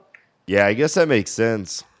too. Yeah, I guess that makes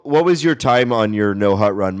sense. What was your time on your No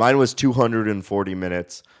Hut Run? Mine was 240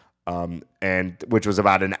 minutes, and which was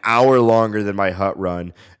about an hour longer than my Hut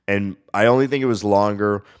Run. And I only think it was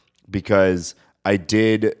longer because I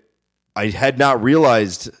had not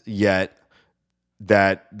realized yet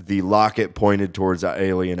that the locket pointed towards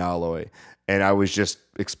alien alloy, and I was just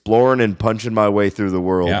exploring and punching my way through the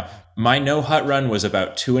world. Yeah. My No Hut Run was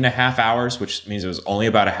about 2.5 hours, which means it was only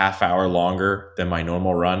about a half hour longer than my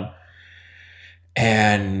normal run.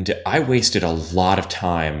 And I wasted a lot of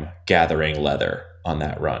time gathering leather on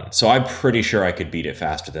that run. So I'm pretty sure I could beat it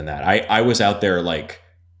faster than that. I was out there like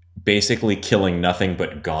basically killing nothing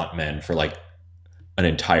but gaunt men for like an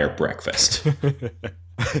entire breakfast.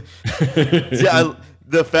 Yeah,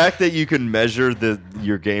 the fact that you can measure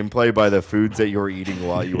your gameplay by the foods that you were eating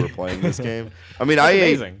while you were playing this game. I mean, I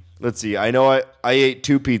ate. Let's see. I know I ate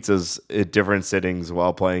 2 pizzas at different sittings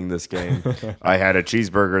while playing this game. I had a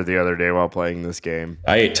cheeseburger the other day while playing this game.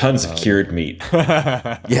 I ate tons of cured meat.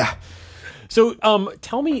 Yeah. So,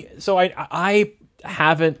 tell me. So, I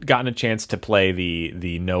haven't gotten a chance to play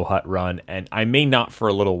the No Hut Run, and I may not for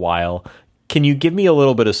a little while. Can you give me a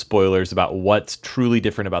little bit of spoilers about what's truly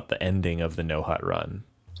different about the ending of the No Hut Run?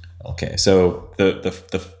 Okay, so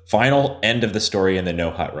the final end of the story in the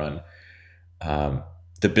No Hut Run,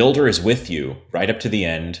 the builder is with you right up to the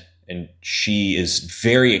end, and she is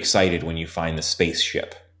very excited when you find the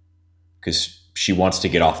spaceship because she wants to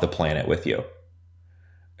get off the planet with you.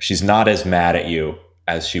 She's not as mad at you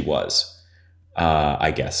as she was.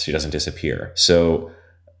 I guess she doesn't disappear. So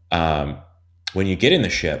when you get in the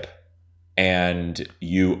ship and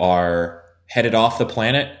you are headed off the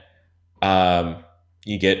planet,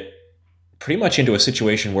 you get pretty much into a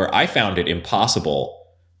situation where I found it impossible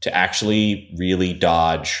to actually really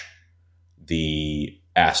dodge the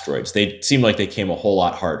asteroids. They seem like they came a whole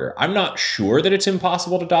lot harder. I'm not sure that it's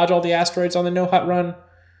impossible to dodge all the asteroids on the No Hut run,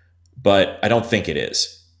 but I don't think it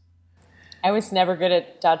is. I was never good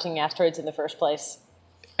at dodging asteroids in the first place.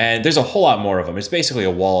 And there's a whole lot more of them. It's basically a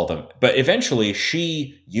wall of them. But eventually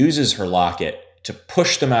she uses her locket to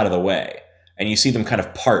push them out of the way. And you see them kind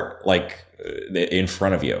of part like in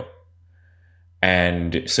front of you.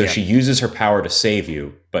 And so she uses her power to save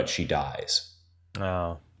you, but she dies.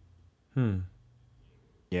 Oh.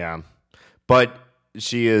 Yeah. But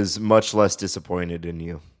she is much less disappointed in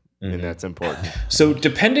you. And that's important. So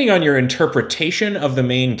depending on your interpretation of the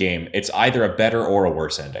main game, it's either a better or a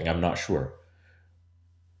worse ending. I'm not sure.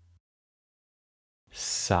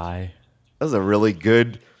 Sigh. That was a really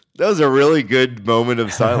good moment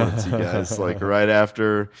of silence, you guys. Like right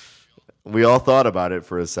after we all thought about it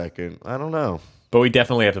for a second. I don't know. But we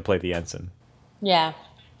definitely have to play the ensign. Yeah.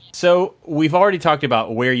 So we've already talked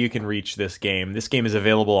about where you can reach this game. This game is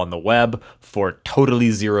available on the web for totally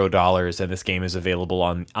 $0, and this game is available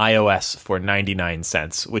on iOS for 99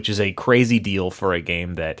 cents, which is a crazy deal for a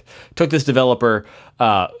game that took this developer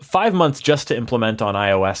 5 months just to implement on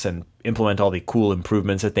iOS and implement all the cool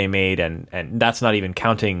improvements that they made, and that's not even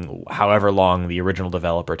counting however long the original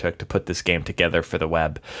developer took to put this game together for the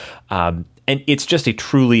web. And it's just a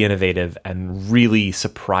truly innovative and really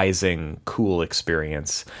surprising, cool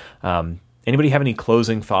experience. Anybody have any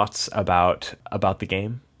closing thoughts about the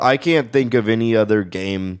game? I can't think of any other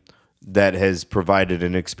game that has provided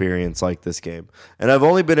an experience like this game. And I've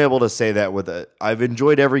only been able to say that with I've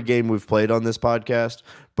enjoyed every game we've played on this podcast,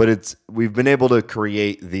 but we've been able to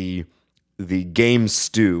create the game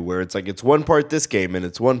stew where it's like it's one part this game and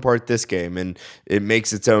it's one part this game and it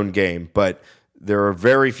makes its own game. But there are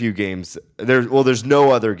very few games. There's no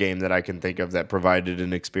other game that I can think of that provided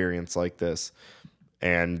an experience like this.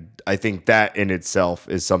 And I think that in itself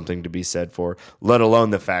is something to be said for, let alone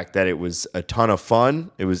the fact that it was a ton of fun.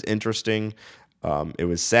 It was interesting. It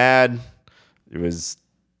was sad. It was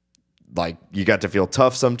like you got to feel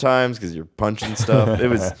tough sometimes because you're punching stuff. It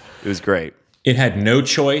was great. It had no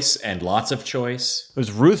choice and lots of choice. It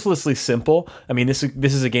was ruthlessly simple. I mean, this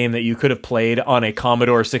is a game that you could have played on a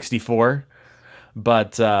Commodore 64.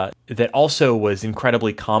 But that also was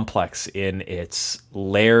incredibly complex in its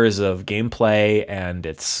layers of gameplay and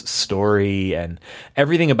its story, and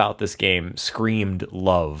everything about this game screamed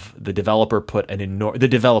love. The developers put an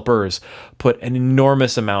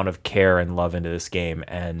enormous amount of care and love into this game,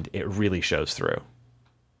 and it really shows through.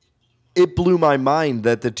 It blew my mind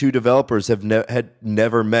that the two developers had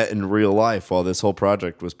never met in real life while this whole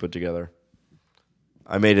project was put together.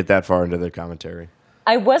 I made it that far into their commentary.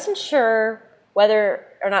 I wasn't sure whether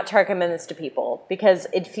or not to recommend this to people, because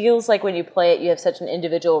it feels like when you play it, you have such an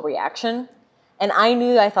individual reaction. And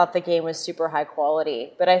I thought the game was super high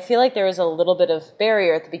quality, but I feel like there is a little bit of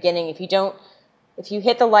barrier at the beginning. If you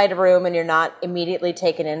hit the light room and you're not immediately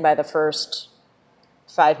taken in by the first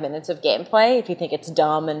 5 minutes of gameplay, if you think it's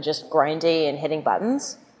dumb and just grindy and hitting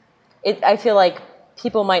buttons, I feel like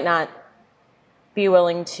people might not be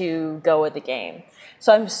willing to go with the game.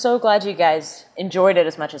 So I'm so glad you guys enjoyed it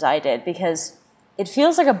as much as I did, because it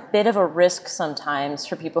feels like a bit of a risk sometimes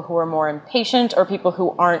for people who are more impatient or people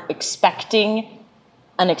who aren't expecting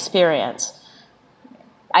an experience.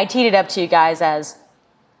 I teed it up to you guys as,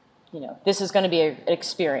 this is going to be an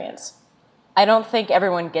experience. I don't think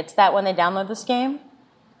everyone gets that when they download this game.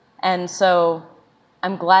 And so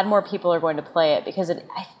I'm glad more people are going to play it, because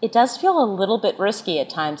it does feel a little bit risky at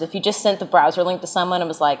times. If you just sent the browser link to someone and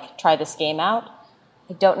was like, try this game out,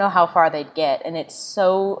 I don't know how far they'd get. And it's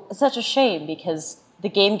such a shame, because the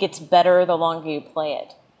game gets better the longer you play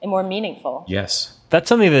it and more meaningful. Yes. That's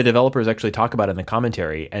something the developers actually talk about in the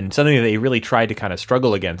commentary, and something that they really tried to kind of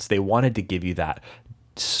struggle against. They wanted to give you that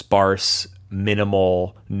sparse,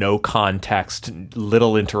 minimal, no context,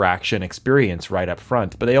 little interaction experience right up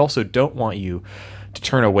front, but they also don't want you to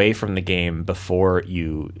turn away from the game before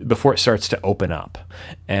it starts to open up.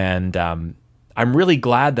 And I'm really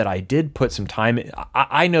glad that I did put some time.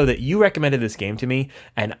 I know that you recommended this game to me,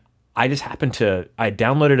 and I just happened to, I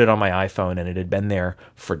downloaded it on my iPhone, and it had been there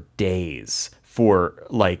for days, for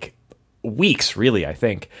like weeks, really, I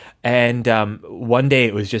think. And one day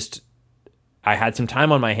it was just, I had some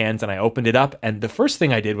time on my hands and I opened it up. And the first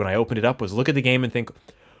thing I did when I opened it up was look at the game and think,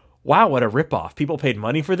 wow, what a ripoff. People paid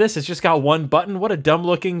money for this. It's just got one button. What a dumb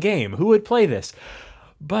looking game. Who would play this?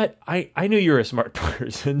 But I knew you were a smart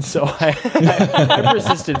person, so I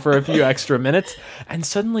persisted for a few extra minutes, and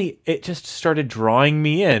suddenly it just started drawing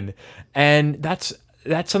me in. And that's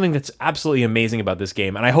that's something that's absolutely amazing about this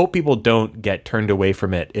game. And I hope people don't get turned away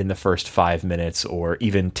from it in the first 5 minutes or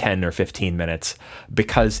even 10 or 15 minutes,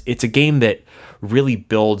 because it's a game that really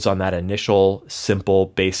builds on that initial, simple,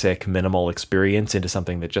 basic, minimal experience into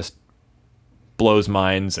something that just blows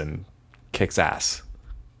minds and kicks ass.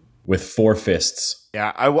 With 4 fists.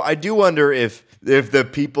 Yeah, I do wonder if the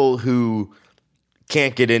people who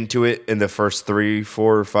can't get into it in the first 3,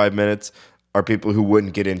 4, or 5 minutes are people who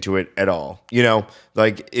wouldn't get into it at all. You know,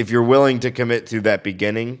 like if you're willing to commit to that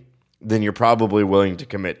beginning, then you're probably willing to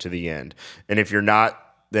commit to the end. And if you're not,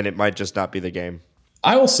 then it might just not be the game.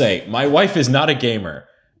 I will say, my wife is not a gamer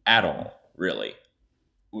at all, really.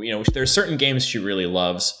 You know, there's certain games she really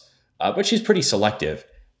loves, but she's pretty selective.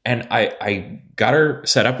 And I got her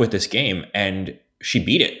set up with this game, and she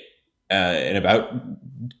beat it in about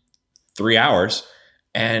 3 hours.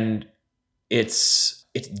 And it's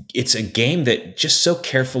a game that just so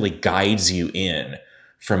carefully guides you in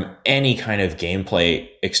from any kind of gameplay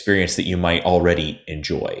experience that you might already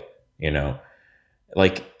enjoy. You know,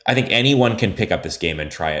 like, I think anyone can pick up this game and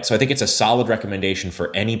try it. So I think it's a solid recommendation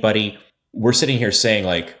for anybody. We're sitting here saying,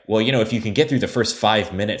 like, well, you know, if you can get through the first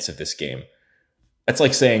 5 minutes of this game, that's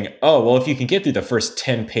like saying, oh, well, if you can get through the first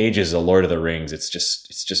 10 pages of Lord of the Rings, it's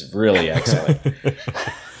just really excellent.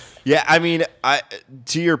 Yeah, I mean,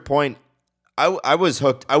 to your point, I was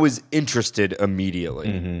hooked. I was interested immediately.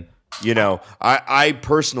 Mm-hmm. You know, I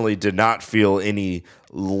personally did not feel any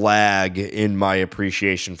lag in my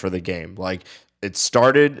appreciation for the game. Like, it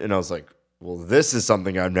started, and I was like, well, this is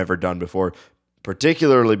something I've never done before,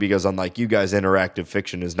 particularly because, unlike you guys, interactive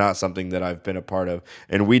fiction is not something that I've been a part of.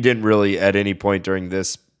 And we didn't really, at any point during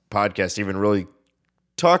this podcast, even really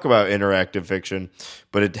talk about interactive fiction,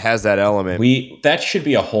 but it has that element. That should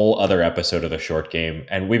be a whole other episode of the short game,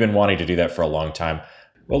 and we've been wanting to do that for a long time.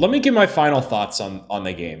 Well, let me give my final thoughts on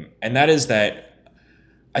the game, and that is that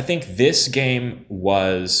I think this game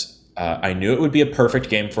was, I knew it would be a perfect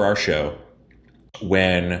game for our show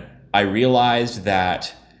when I realized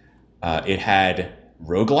that it had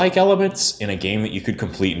roguelike elements in a game that you could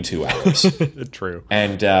complete in 2 hours. True.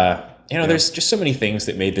 And, there's just so many things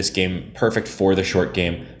that made this game perfect for the short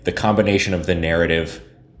game. The combination of the narrative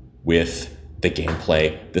with the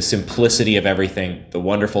gameplay, the simplicity of everything, the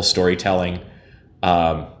wonderful storytelling.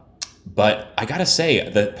 But I gotta say,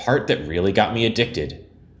 the part that really got me addicted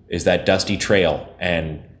is that dusty trail.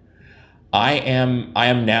 And I am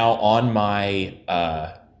now on my...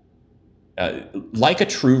 like a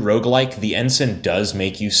true roguelike, the ensign does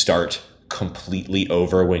make you start completely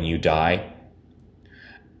over when you die.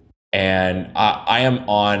 And I am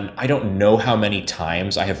on, I don't know how many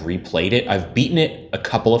times I have replayed it. I've beaten it a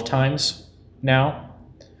couple of times now.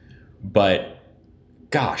 But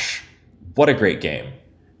gosh, what a great game.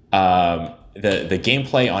 The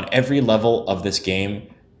gameplay on every level of this game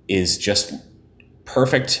is just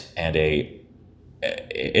perfect, and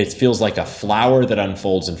it feels like a flower that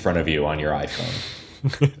unfolds in front of you on your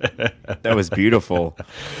iPhone. That was beautiful.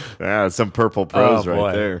 Yeah, some purple prose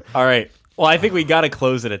right there. All right. Well, I think we got to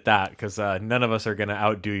close it at that, because none of us are going to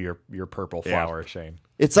outdo your purple flower, Shane.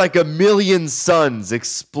 It's like a million suns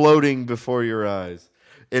exploding before your eyes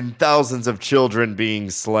and thousands of children being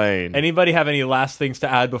slain. Anybody have any last things to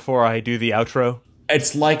add before I do the outro?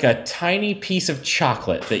 It's like a tiny piece of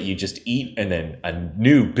chocolate that you just eat, and then a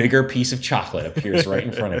new, bigger piece of chocolate appears right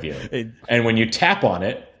in front of you. And when you tap on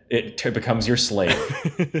it, it becomes your slave.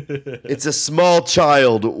 It's a small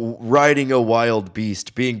child riding a wild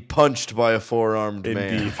beast, being punched by a four-armed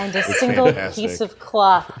man. And a single piece of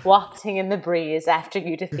cloth wafting in the breeze after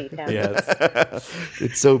you defeat him. Yes.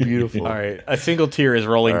 It's so beautiful. All right. A single tear is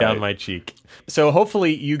rolling down my cheek. So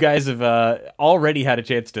hopefully you guys have already had a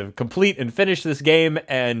chance to complete and finish this game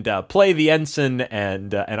and play the ensign,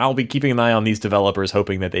 and I'll be keeping an eye on these developers,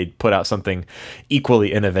 hoping that they put out something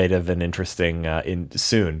equally innovative and interesting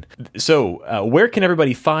soon. So where can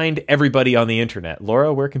everybody find everybody on the internet?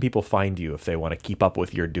 Laura, where can people find you if they want to keep up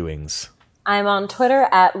with your doings? I'm on Twitter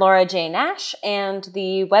at Laura J. Nash, and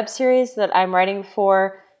the web series that I'm writing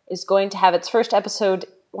for is going to have its first episode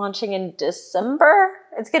launching in December.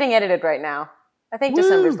 It's getting edited right now. I think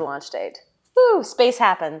December's the launch date. Woo! Space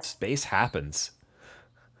Happens. Space Happens.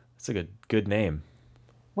 That's a good name.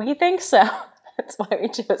 We think so. That's why we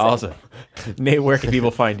chose it. Awesome. Nate, where can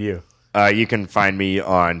people find you? You can find me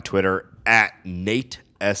on Twitter at NateSTL.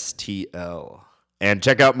 And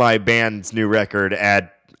check out my band's new record,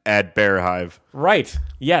 Add Bear Hive. Right.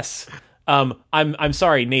 Yes. I'm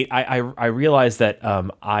sorry, Nate. I realized that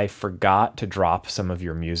I forgot to drop some of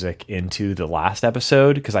your music into the last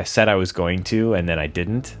episode because I said I was going to, and then I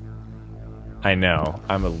didn't. I know.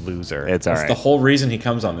 I'm a loser. It's all That's right. the whole reason he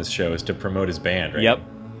comes on this show is to promote his band, right? Yep.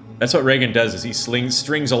 That's what Reagan does, is he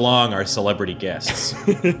strings along our celebrity guests.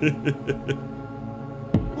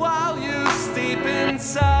 While you steep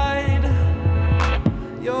inside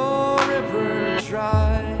your river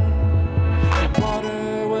dry, the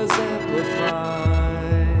water was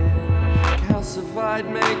amplified, calcified,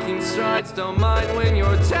 making strides. Don't mind when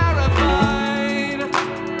you're terrified.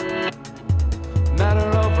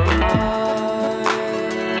 Matter over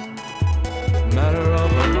mind, matter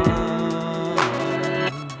over mind.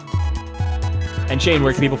 And Shane,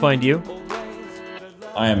 where can people find you?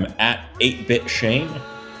 I am at 8-Bit Shane,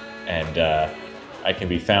 and I can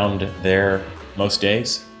be found there most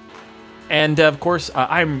days. And of course,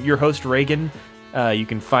 I'm your host, Reagan. You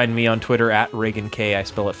can find me on Twitter at ReaganK. I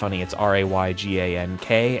spell it funny. It's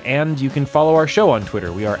RayGank. And you can follow our show on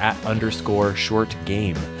Twitter. We are at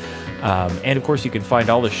 _shortgame. And of course, you can find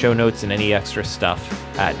all the show notes and any extra stuff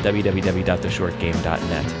at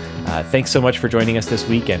www.theshortgame.net. Thanks so much for joining us this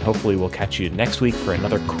week, and hopefully we'll catch you next week for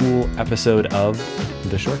another cool episode of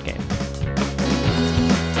The Short Game.